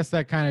I guess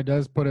that kind of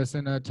does put us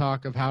in a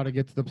talk of how to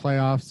get to the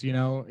playoffs.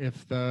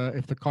 If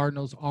the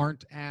Cardinals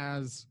aren't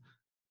as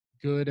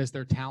good as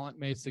their talent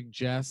may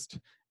suggest,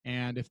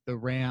 and if the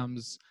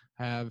Rams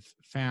have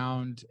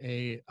found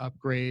a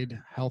upgrade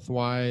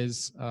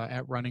health-wise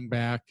at running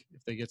back,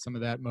 if they get some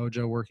of that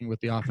mojo working with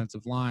the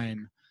offensive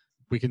line,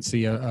 we can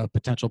see a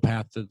potential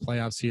path to the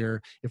playoffs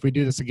here. If we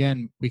do this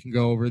again, we can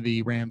go over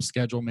the Rams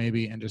schedule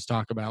maybe and just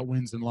talk about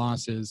wins and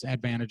losses,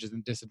 advantages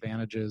and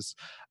disadvantages.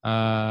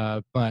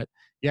 But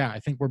yeah, I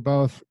think we're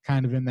both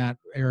kind of in that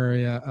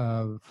area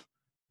of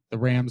the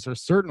Rams are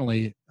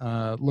certainly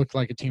look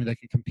like a team that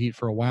can compete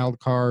for a wild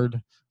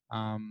card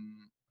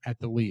at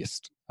the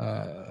least.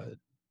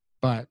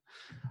 But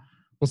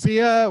we'll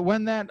see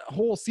when that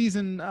whole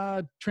season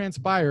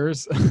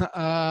transpires.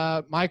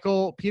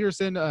 Michael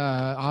Peterson,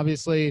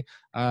 obviously,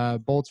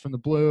 bolts from the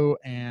blue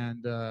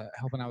and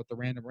helping out with the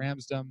random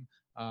Ramsdom.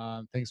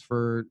 Thanks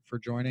for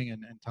joining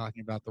and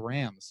talking about the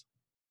Rams.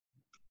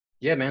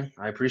 Yeah, man,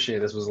 I appreciate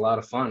it. This was a lot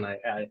of fun.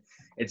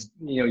 It's,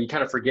 you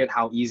kind of forget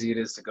how easy it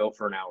is to go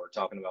for an hour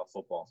talking about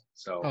football.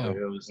 So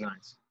it was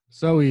nice.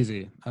 So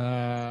easy.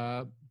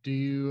 Do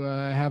you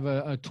have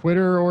a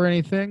Twitter or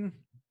anything?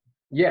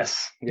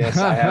 Yes,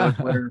 I have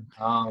a Twitter.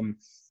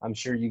 I'm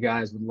sure you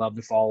guys would love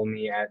to follow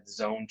me at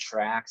Zone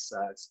Tracks.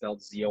 It's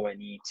spelled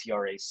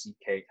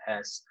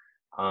ZONETRACKS.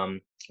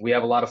 We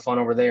have a lot of fun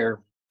over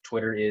there.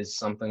 Twitter is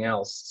something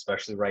else,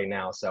 especially right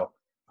now. So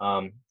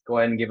go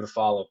ahead and give it a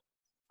follow.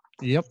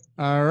 Yep.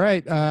 All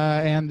right.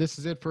 And this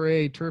is it for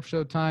a Turf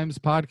Show Times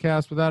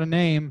podcast without a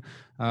name.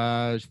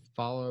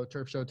 Follow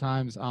Turf Show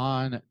Times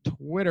on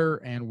Twitter,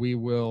 and we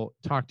will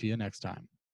talk to you next time.